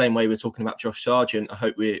in the same way we're talking about Josh Sargent, I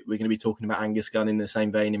hope we're going to be talking about Angus Gunn in the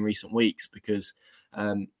same vein in recent weeks, because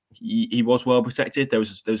he was well protected. There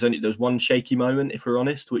was one shaky moment, if we're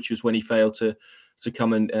honest, which was when he failed to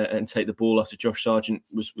come and take the ball after Josh Sargent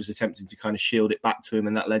was attempting to kind of shield it back to him,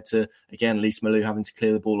 and that led to, again, Lys Malou having to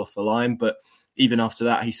clear the ball off the line. But even after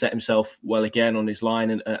that, he set himself well again on his line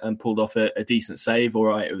and pulled off a decent save. All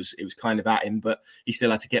right, it was kind of at him, but he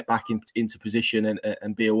still had to get back into position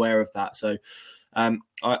and be aware of that. So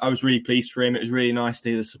I was really pleased for him. It was really nice to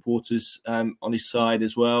hear the supporters on his side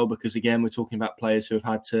as well, because again, we're talking about players who have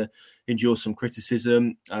had to endure some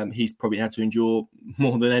criticism. He's probably had to endure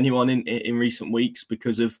more than anyone in recent weeks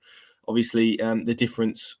because of, obviously, the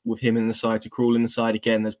difference with him in the side to Krul in the side.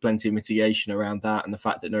 Again, there's plenty of mitigation around that, and the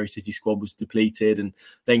fact that Norwich City squad was depleted, and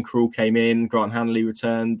then Krul came in, Grant Hanley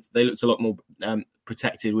returned. They looked a lot more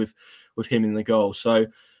protected with him in the goal. So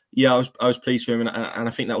yeah, I was pleased for him, and I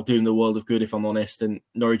think that'll do him the world of good, if I'm honest. And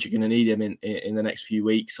Norwich are going to need him in the next few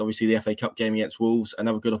weeks. Obviously, the FA Cup game against Wolves,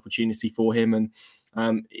 another good opportunity for him, and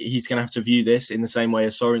he's going to have to view this in the same way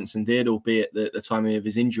as Sorensen did, albeit the timing of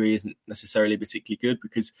his injury isn't necessarily particularly good,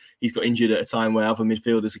 because he's got injured at a time where other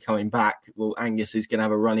midfielders are coming back. Well, Angus is going to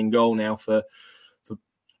have a running goal now for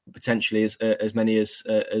potentially as many as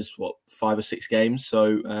 5 or 6 games.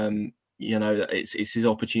 So it's his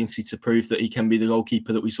opportunity to prove that he can be the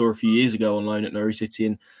goalkeeper that we saw a few years ago on loan at Norwich City,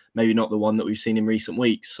 and maybe not the one that we've seen in recent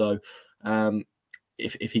weeks. So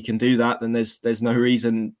if he can do that, then there's no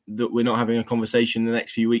reason that we're not having a conversation in the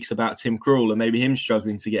next few weeks about Tim Krul and maybe him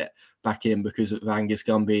struggling to get back in because of Angus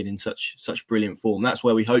Gunn being in such brilliant form. That's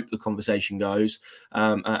where we hope the conversation goes,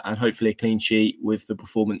 and hopefully a clean sheet with the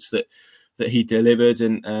performance that he delivered.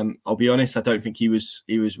 And I'll be honest, I don't think he was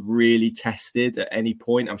really tested at any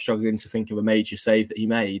point. I'm struggling to think of a major save that he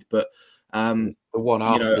made, but the one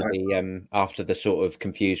after the sort of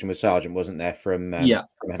confusion with Sargent, wasn't there, from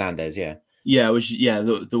Hernandez? Yeah, it was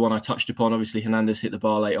the one I touched upon. Obviously, Hernandez hit the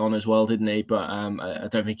bar late on as well, didn't he? But I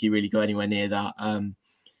don't think he really got anywhere near that.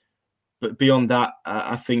 But beyond that,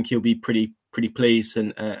 I think he'll be pretty pleased.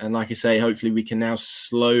 And like I say, hopefully we can now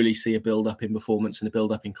slowly see a build-up in performance and a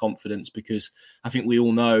build-up in confidence, because I think we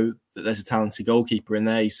all know that there's a talented goalkeeper in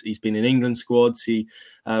there. He's been in England squads. He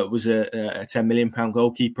was a £10 million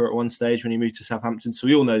goalkeeper at one stage when he moved to Southampton. So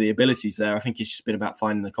we all know the abilities there. I think it's just been about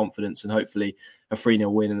finding the confidence, and hopefully a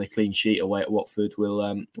 3-0 win and a clean sheet away at Watford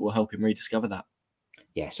will help him rediscover that.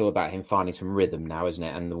 Yeah, it's all about him finding some rhythm now, isn't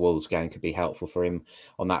it? And the Wolves game could be helpful for him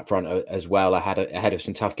on that front as well. Ahead of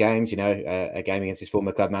some tough games, a game against his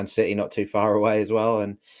former club, Man City, not too far away as well,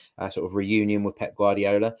 and a sort of reunion with Pep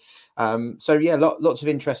Guardiola. Lots of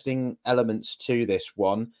interesting elements to this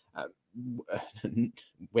one.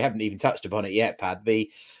 We haven't even touched upon it yet, Pad. The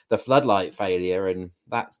floodlight failure, and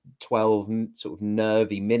that's 12 sort of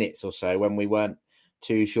nervy minutes or so when we weren't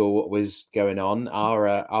too sure what was going on.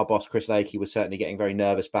 Our boss Chris Lakey was certainly getting very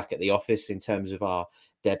nervous back at the office in terms of our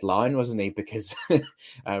deadline, wasn't he? Because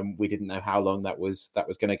we didn't know how long that was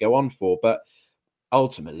going to go on for. But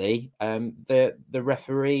ultimately, the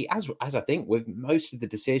referee, as I think with most of the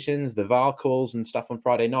decisions, the VAR calls and stuff on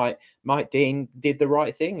Friday night, Mike Dean did the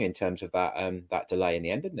right thing in terms of that delay in the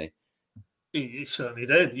end, didn't he? He certainly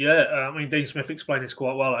did. Yeah, I mean, Dean Smith explained this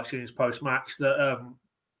quite well actually in his post-match that.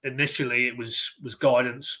 Initially, it was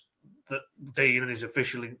guidance that Dean and his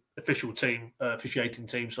officiating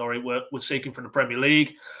team were seeking from the Premier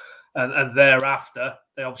League, and thereafter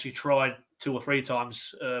they obviously tried 2 or 3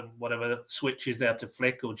 times whatever switches they had to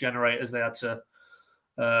flick or generators they had to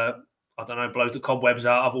blow the cobwebs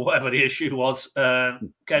out of, or whatever the issue was.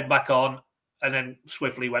 Came back on, and then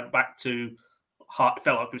swiftly went back to. It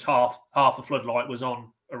felt like it was half the floodlight was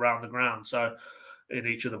on around the ground. So. In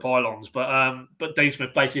each of the pylons, but Dean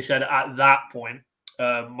Smith basically said at that point,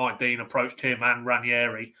 Mike Dean approached him and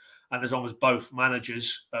Ranieri, and as long as both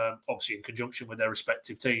managers, obviously in conjunction with their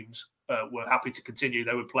respective teams, were happy to continue,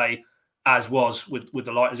 they would play as was with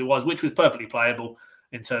the light as it was, which was perfectly playable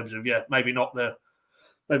in terms of maybe not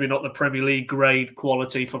the Premier League grade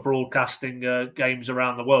quality for broadcasting games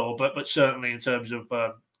around the world, but certainly in terms of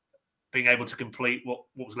being able to complete what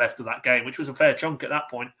was left of that game, which was a fair chunk at that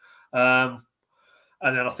point.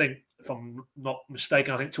 And then I think, if I'm not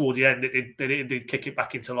mistaken, I think towards the end, it did kick it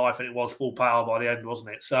back into life, and it was full power by the end, wasn't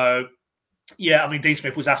it? So, Yeah, I mean, Dean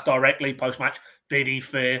Smith was asked directly post-match, did he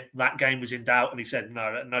fear that game was in doubt? And he said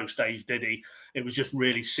no, at no stage did he. It was just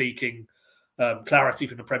really seeking clarity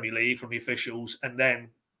from the Premier League, from the officials. And then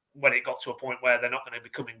when it got to a point where they're not going to be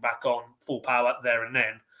coming back on full power there and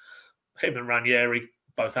then, him and Ranieri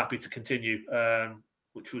both happy to continue,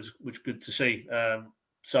 which was good to see.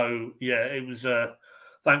 So, yeah, it was...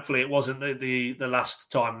 thankfully, it wasn't the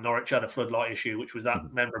last time Norwich had a floodlight issue, which was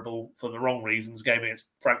that memorable for the wrong reasons game against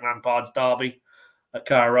Frank Lampard's derby at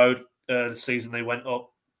Carrow Road. The season they went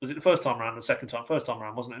up. Was it the first time round? The second time? First time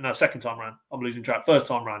round, wasn't it? No, second time round. I'm losing track. First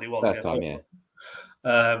time round, it was. First time,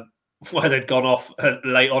 yeah. Where they'd gone off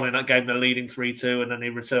late on in that game, they're leading 3-2, and then they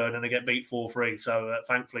return and they get beat 4-3. So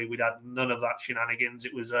thankfully, we'd had none of that shenanigans.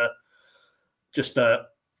 It was just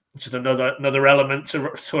another element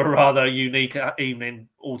to a rather unique evening,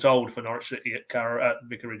 all told, for Norwich City at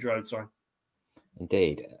Vicarage Road. Sorry.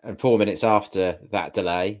 Indeed. And 4 minutes after that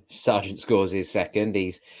delay, Sargent scores his second.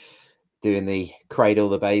 He's doing the cradle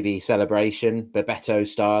the baby celebration, Bebeto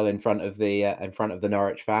style, in front of the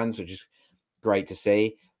Norwich fans, which is great to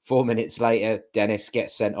see. 4 minutes later, Dennis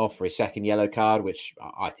gets sent off for his second yellow card, which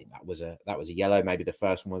I think that was a yellow. Maybe the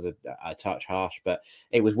first one was a touch harsh, but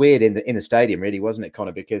it was weird in the stadium, really, wasn't it,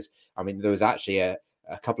 Connor? Because I mean, there was actually a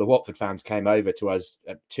couple of Watford fans came over to us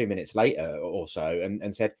 2 minutes later or so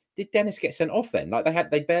and said, "Did Dennis get sent off then?" Like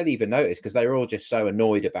they barely even noticed, because they were all just so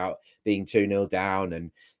annoyed about being 2-0 down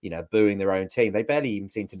and booing their own team. They barely even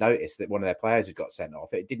seemed to notice that one of their players had got sent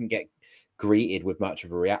off. It didn't get greeted with much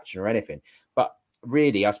of a reaction or anything, but.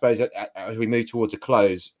 Really, I suppose as we move towards a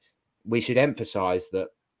close, we should emphasise that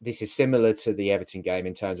this is similar to the Everton game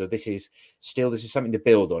in terms of this is something to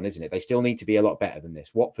build on, isn't it? They still need to be a lot better than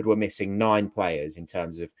this. Watford were missing 9 players in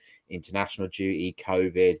terms of international duty,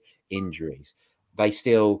 COVID, injuries. They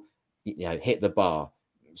still, hit the bar.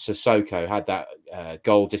 Sissoko had that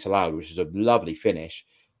goal disallowed, which was a lovely finish,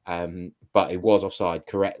 but it was offside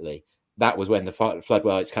correctly. That was when the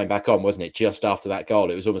floodlights came back on, wasn't it? Just after that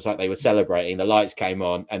goal, it was almost like they were celebrating. The lights came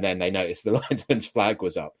on, and then they noticed the linesman's flag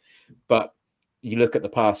was up. But you look at the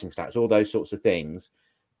passing stats, all those sorts of things.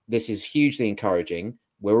 This is hugely encouraging.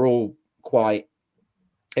 We're all quite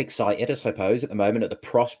excited, I suppose, at the moment at the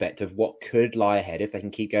prospect of what could lie ahead if they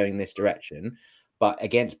can keep going in this direction. But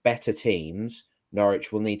against better teams,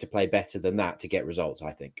 Norwich will need to play better than that to get results,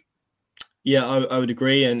 I think. Yeah, I would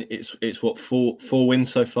agree, and it's what four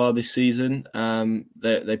wins so far this season.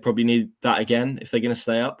 They probably need that again if they're going to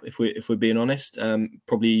stay up. If we're being honest,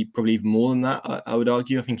 probably even more than that. I would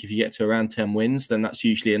argue. I think if you get to around 10 wins, then that's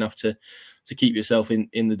usually enough to keep yourself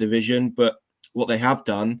in the division. But what they have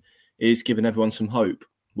done is given everyone some hope,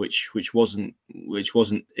 which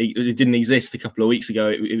it didn't exist a couple of weeks ago.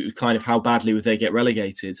 It was kind of how badly would they get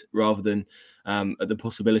relegated rather than the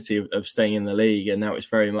possibility of staying in the league, and now it's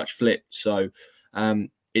very much flipped. So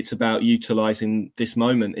it's about utilising this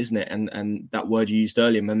moment, isn't it? And that word you used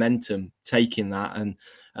earlier, momentum, taking that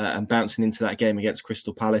and bouncing into that game against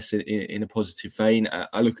Crystal Palace in a positive vein.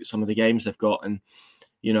 I look at some of the games they've got, and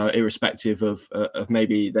irrespective of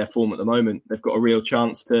maybe their form at the moment, they've got a real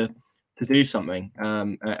chance to do something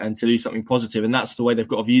and to do something positive. And that's the way they've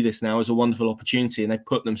got to view this now, as a wonderful opportunity, and they've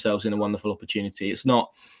put themselves in a wonderful opportunity. It's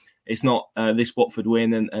not this Watford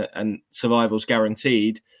win and survival's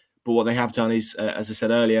guaranteed, but what they have done is, as I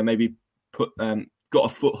said earlier, maybe got a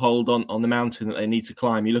foothold on the mountain that they need to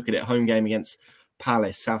climb. You look at it, home game against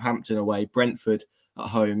Palace, Southampton away, Brentford at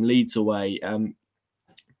home, Leeds away,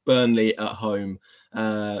 Burnley at home,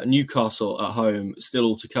 Newcastle at home, still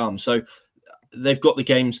all to come. So they've got the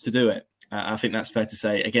games to do it. I think that's fair to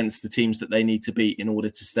say, against the teams that they need to beat in order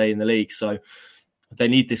to stay in the league. So they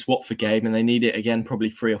need this Watford game, and they need it again probably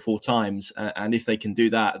 3 or 4 times. And if they can do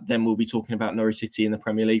that, then we'll be talking about Norwich City in the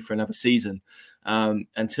Premier League for another season.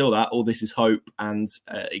 Until that, all this is hope and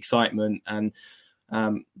excitement. And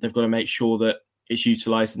they've got to make sure that it's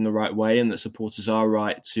utilised in the right way, and that supporters are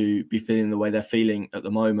right to be feeling the way they're feeling at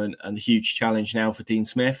the moment. And the huge challenge now for Dean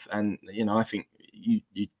Smith. And, I think you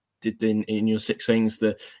did in your 6 things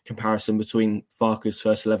the comparison between Farke's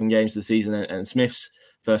first 11 games of the season and Smith's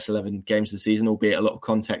first 11 games of the season, albeit a lot of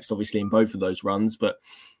context obviously in both of those runs. But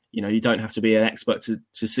you don't have to be an expert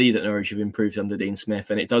to see that Norwich have improved under Dean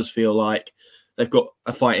Smith, and it does feel like they've got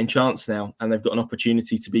a fighting chance now, and they've got an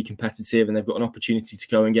opportunity to be competitive, and they've got an opportunity to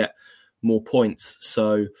go and get more points.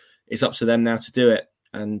 So it's up to them now to do it,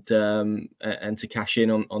 and to cash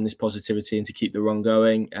in on this positivity and to keep the run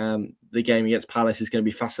going. The game against Palace is going to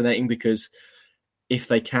be fascinating, because if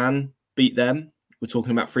they can beat them, we're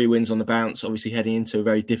talking about 3 wins on the bounce, obviously heading into a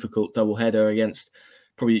very difficult doubleheader against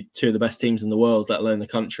probably 2 of the best teams in the world, let alone the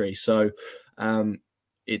country. So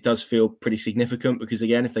it does feel pretty significant because,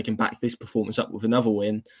 again, if they can back this performance up with another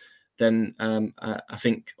win, then I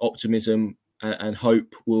think optimism and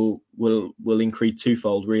hope will increase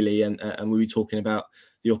twofold, really, and we'll be talking about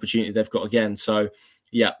the opportunity they've got again. So,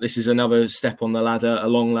 yeah, this is another step on the ladder, a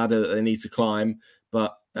long ladder that they need to climb,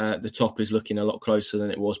 but the top is looking a lot closer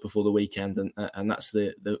than it was before the weekend, and that's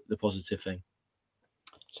the positive thing.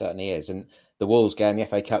 Certainly is. And the Wolves game, the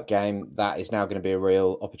FA Cup game, that is now going to be a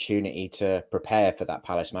real opportunity to prepare for that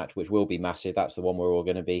Palace match, which will be massive. That's the one we're all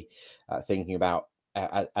going to be thinking about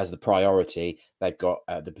as the priority. They've got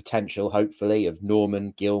the potential, hopefully, of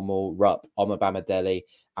Norman, Gilmour, Rupp, Omobamidele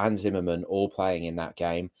and Zimmerman all playing in that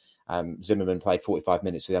game. Zimmerman played 45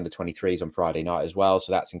 minutes for the under-23s on Friday night as well,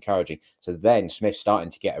 so that's encouraging. So then Smith's starting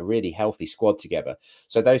to get a really healthy squad together.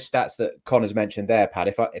 So those stats that Connor's mentioned there, Pat,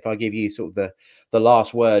 if I give you sort of the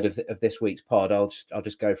last word of this week's pod, I'll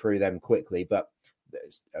just go through them quickly. But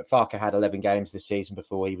Farke had 11 games this season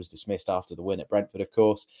before he was dismissed after the win at Brentford, of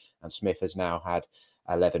course, and Smith has now had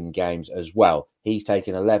 11 games as well. He's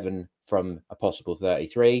taken 11 from a possible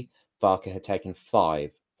 33. Farke had taken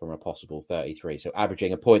 5 from a possible 33, so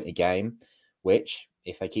averaging a point a game, which,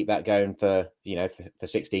 if they keep that going for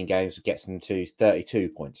 16 games, gets them to 32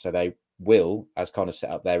 points. So they will, as Connor set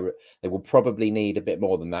up there, they will probably need a bit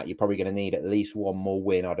more than that. You're probably going to need at least one more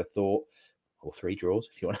win, I'd have thought, or 3 draws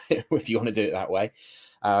if you want to do it that way.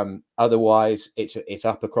 Otherwise, it's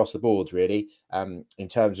up across the boards, really. In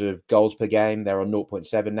terms of goals per game, they're on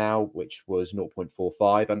 0.7 now, which was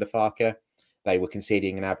 0.45 under Farke. They were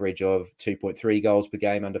conceding an average of 2.3 goals per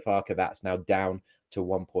game under Farke. That's now down to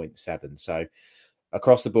 1.7. So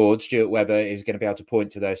across the board, Stuart Webber is going to be able to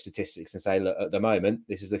point to those statistics and say, look, at the moment,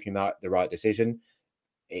 this is looking like the right decision.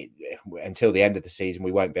 Until the end of the season,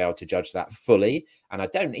 we won't be able to judge that fully. And I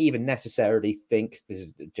don't even necessarily think, this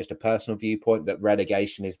is just a personal viewpoint, that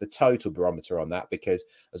relegation is the total barometer on that, because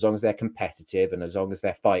as long as they're competitive and as long as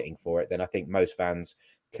they're fighting for it, then I think most fans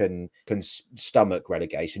can stomach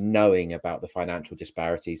relegation, knowing about the financial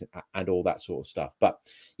disparities and all that sort of stuff. But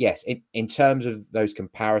yes, in terms of those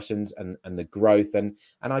comparisons and the growth, and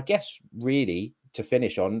I guess really to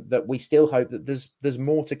finish on that, we still hope that there's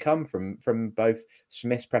more to come from both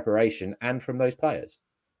Smith's preparation and from those players.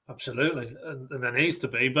 Absolutely, and there needs to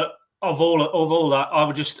be. But of all that, I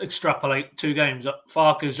would just extrapolate 2 games.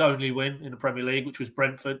 Farke's only win in the Premier League, which was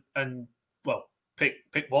Brentford, and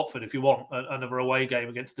pick Watford if you want, another away game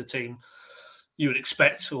against the team you would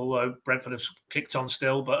expect, although Brentford have kicked on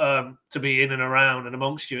still, but to be in and around and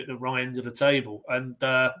amongst you at the right end of the table. And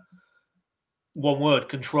one word,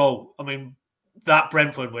 control. I mean, that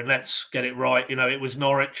Brentford win, let's get it right. It was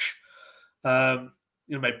Norwich,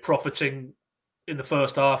 profiting in the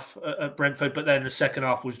first half at Brentford, but then the second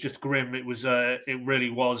half was just grim. It was, it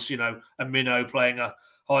really was, a minnow playing a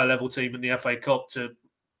higher level team in the FA Cup to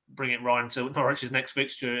bring it right into Norwich's next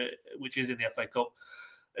fixture, which is in the FA Cup.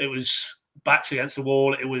 It was backs against the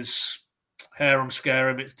wall. It was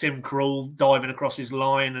harem-scarum. It's Tim Krul diving across his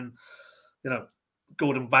line and,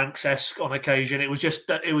 Gordon Banks-esque on occasion. It was just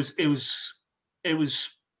that it was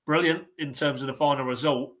brilliant in terms of the final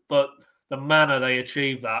result, but the manner they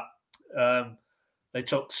achieved that, they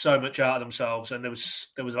took so much out of themselves, and there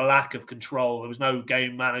was a lack of control. There was no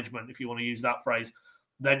game management, if you want to use that phrase.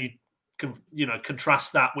 Then you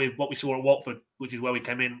contrast that with what we saw at Watford, which is where we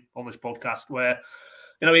came in on this podcast, where,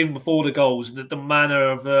 even before the goals, the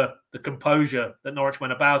manner of the composure that Norwich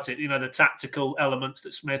went about it, the tactical elements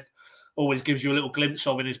that Smith always gives you a little glimpse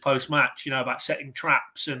of in his post-match, about setting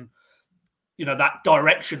traps and, that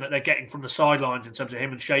direction that they're getting from the sidelines in terms of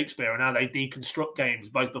him and Shakespeare and how they deconstruct games,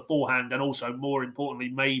 both beforehand and also, more importantly,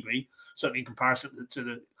 maybe, certainly in comparison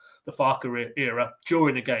to the Farke era,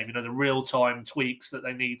 during the game, the real-time tweaks that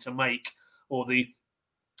they need to make, or the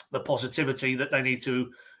positivity that they need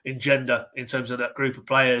to engender in terms of that group of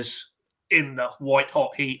players in the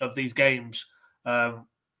white-hot heat of these games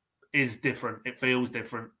is different. It feels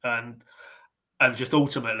different. And just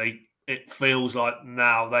ultimately, it feels like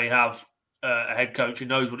now they have a head coach who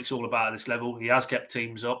knows what it's all about at this level. He has kept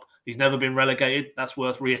teams up. He's never been relegated. That's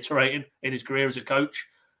worth reiterating in his career as a coach.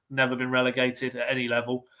 Never been relegated at any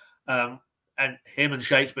level. And him and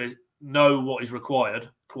Shakespeare know what is required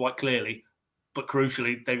quite clearly, but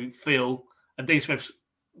crucially, they feel, and Dean Smith's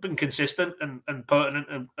been consistent and pertinent,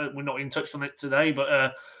 and we're not even touched on it today,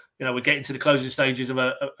 but we're getting to the closing stages of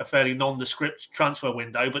a fairly nondescript transfer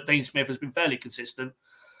window, but Dean Smith has been fairly consistent.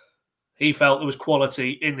 He felt there was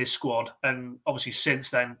quality in this squad, and obviously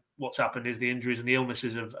since then, what's happened is the injuries and the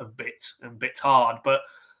illnesses have bit hard, but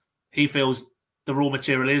he feels the raw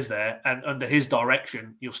material is there, and under his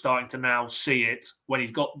direction, you're starting to now see it when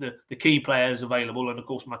he's got the key players available. And of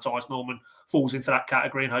course, Matthias Norman falls into that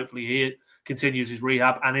category, and hopefully he continues his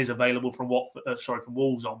rehab and is available from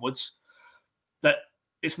Wolves onwards. That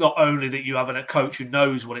it's not only that you have a coach who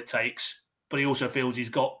knows what it takes, but he also feels he's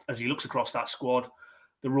got, as he looks across that squad,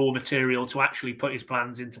 the raw material to actually put his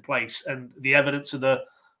plans into place. And the evidence of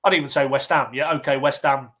I'd even say West Ham. Yeah, okay, West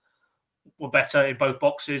Ham were better in both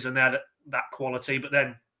boxes and they had that quality, but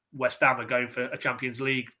then West Ham are going for a Champions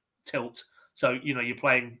League tilt. So, you're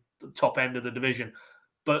playing the top end of the division.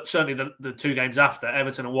 But certainly the two games after,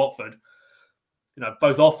 Everton and Watford,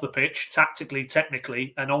 both off the pitch, tactically,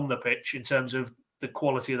 technically, and on the pitch in terms of the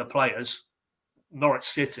quality of the players, Norwich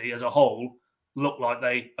City as a whole look like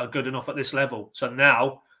they are good enough at this level. So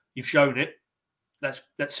now you've shown it.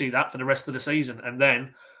 Let's see that for the rest of the season. And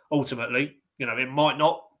then ultimately, it might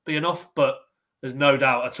not be enough, but there's no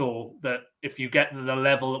doubt at all that if you get to the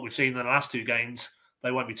level that we've seen in the last two games,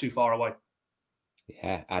 they won't be too far away.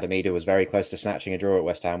 Yeah, Adam Eder was very close to snatching a draw at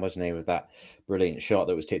West Ham, wasn't he, with that brilliant shot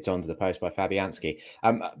that was tipped onto the post by Fabianski.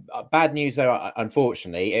 Bad news, though,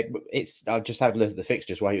 unfortunately. I'll just have a look at the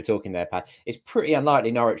fixtures while you were talking there, Pat. It's pretty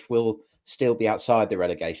unlikely Norwich will still be outside the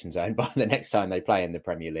relegation zone by the next time they play in the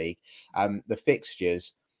Premier League. The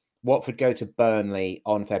fixtures, Watford go to Burnley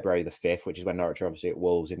on February the 5th, which is when Norwich are obviously at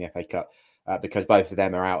Wolves in the FA Cup, because both of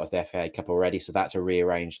them are out of the FA Cup already. So that's a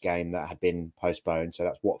rearranged game that had been postponed. So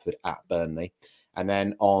that's Watford at Burnley. And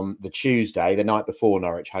then on the Tuesday, the night before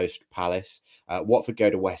Norwich host Palace, Watford go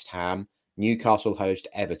to West Ham, Newcastle host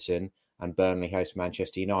Everton, and Burnley host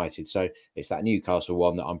Manchester United. So it's that Newcastle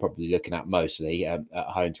one that I'm probably looking at mostly at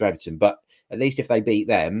home to Everton. But at least if they beat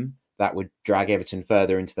them, that would drag Everton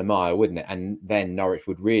further into the mire, wouldn't it? And then Norwich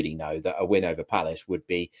would really know that a win over Palace would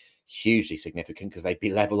be hugely significant because they'd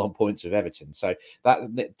be level on points with Everton. So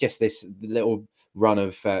that just this little run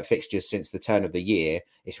of fixtures since the turn of the year,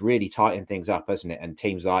 it's really tightened things up, hasn't it? And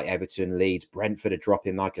teams like Everton, Leeds, Brentford are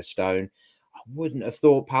dropping like a stone. I wouldn't have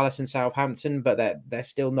thought Palace and Southampton, but they're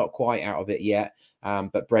still not quite out of it yet.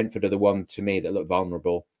 But Brentford are the one to me that look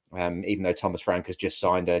vulnerable. Even though Thomas Frank has just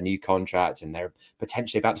signed a new contract and they're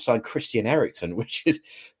potentially about to sign Christian Eriksen, which would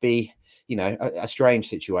be, a strange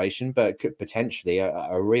situation, but could potentially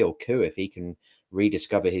a real coup if he can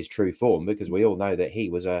rediscover his true form, because we all know that he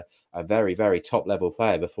was a very, very top level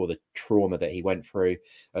player before the trauma that he went through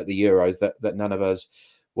at the Euros that none of us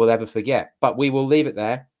will ever forget. But we will leave it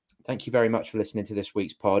there. Thank you very much for listening to this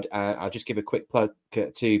week's pod. I'll just give a quick plug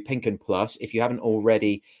to PinkUn Plus. If you haven't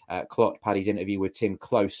already clocked Paddy's interview with Tim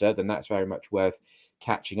Closer, then that's very much worth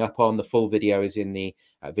catching up on. The full video is in the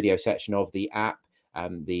video section of the app.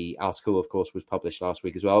 The article, of course, was published last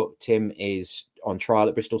week as well. Tim is on trial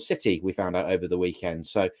at Bristol City, we found out over the weekend.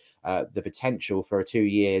 So the potential for a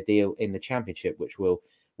 2-year deal in the Championship, which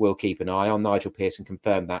we'll keep an eye on. Nigel Pearson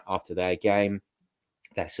confirmed that after their game.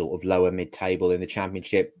 They're sort of lower mid-table in the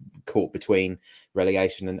Championship, caught between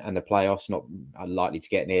relegation and the playoffs, not unlikely to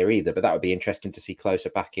get near either. But that would be interesting to see Closer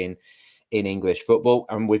back in English football.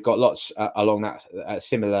 And we've got lots along that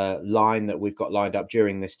similar line that we've got lined up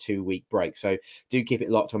during this 2-week break. So do keep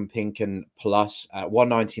it locked on PinkUn Plus,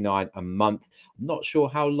 $1.99 a month. I'm not sure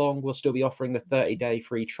how long we'll still be offering the 30-day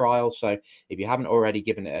free trial. So if you haven't already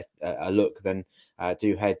given it a look, then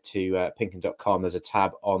do head to pinkun.com. There's a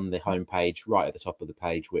tab on the homepage right at the top of the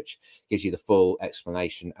page, which gives you the full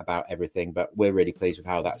explanation about everything. But we're really pleased with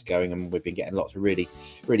how that's going, and we've been getting lots of really,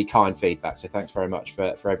 really kind feedback. So thanks very much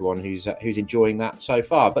for everyone who's enjoying that so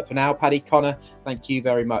far. But for now, Paddy, Connor, thank you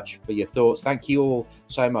very much for your thoughts. Thank you all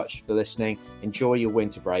so much for listening. Enjoy your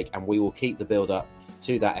winter break, and we will keep the build up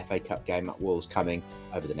to that FA Cup game at Wolves coming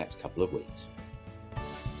over the next couple of weeks.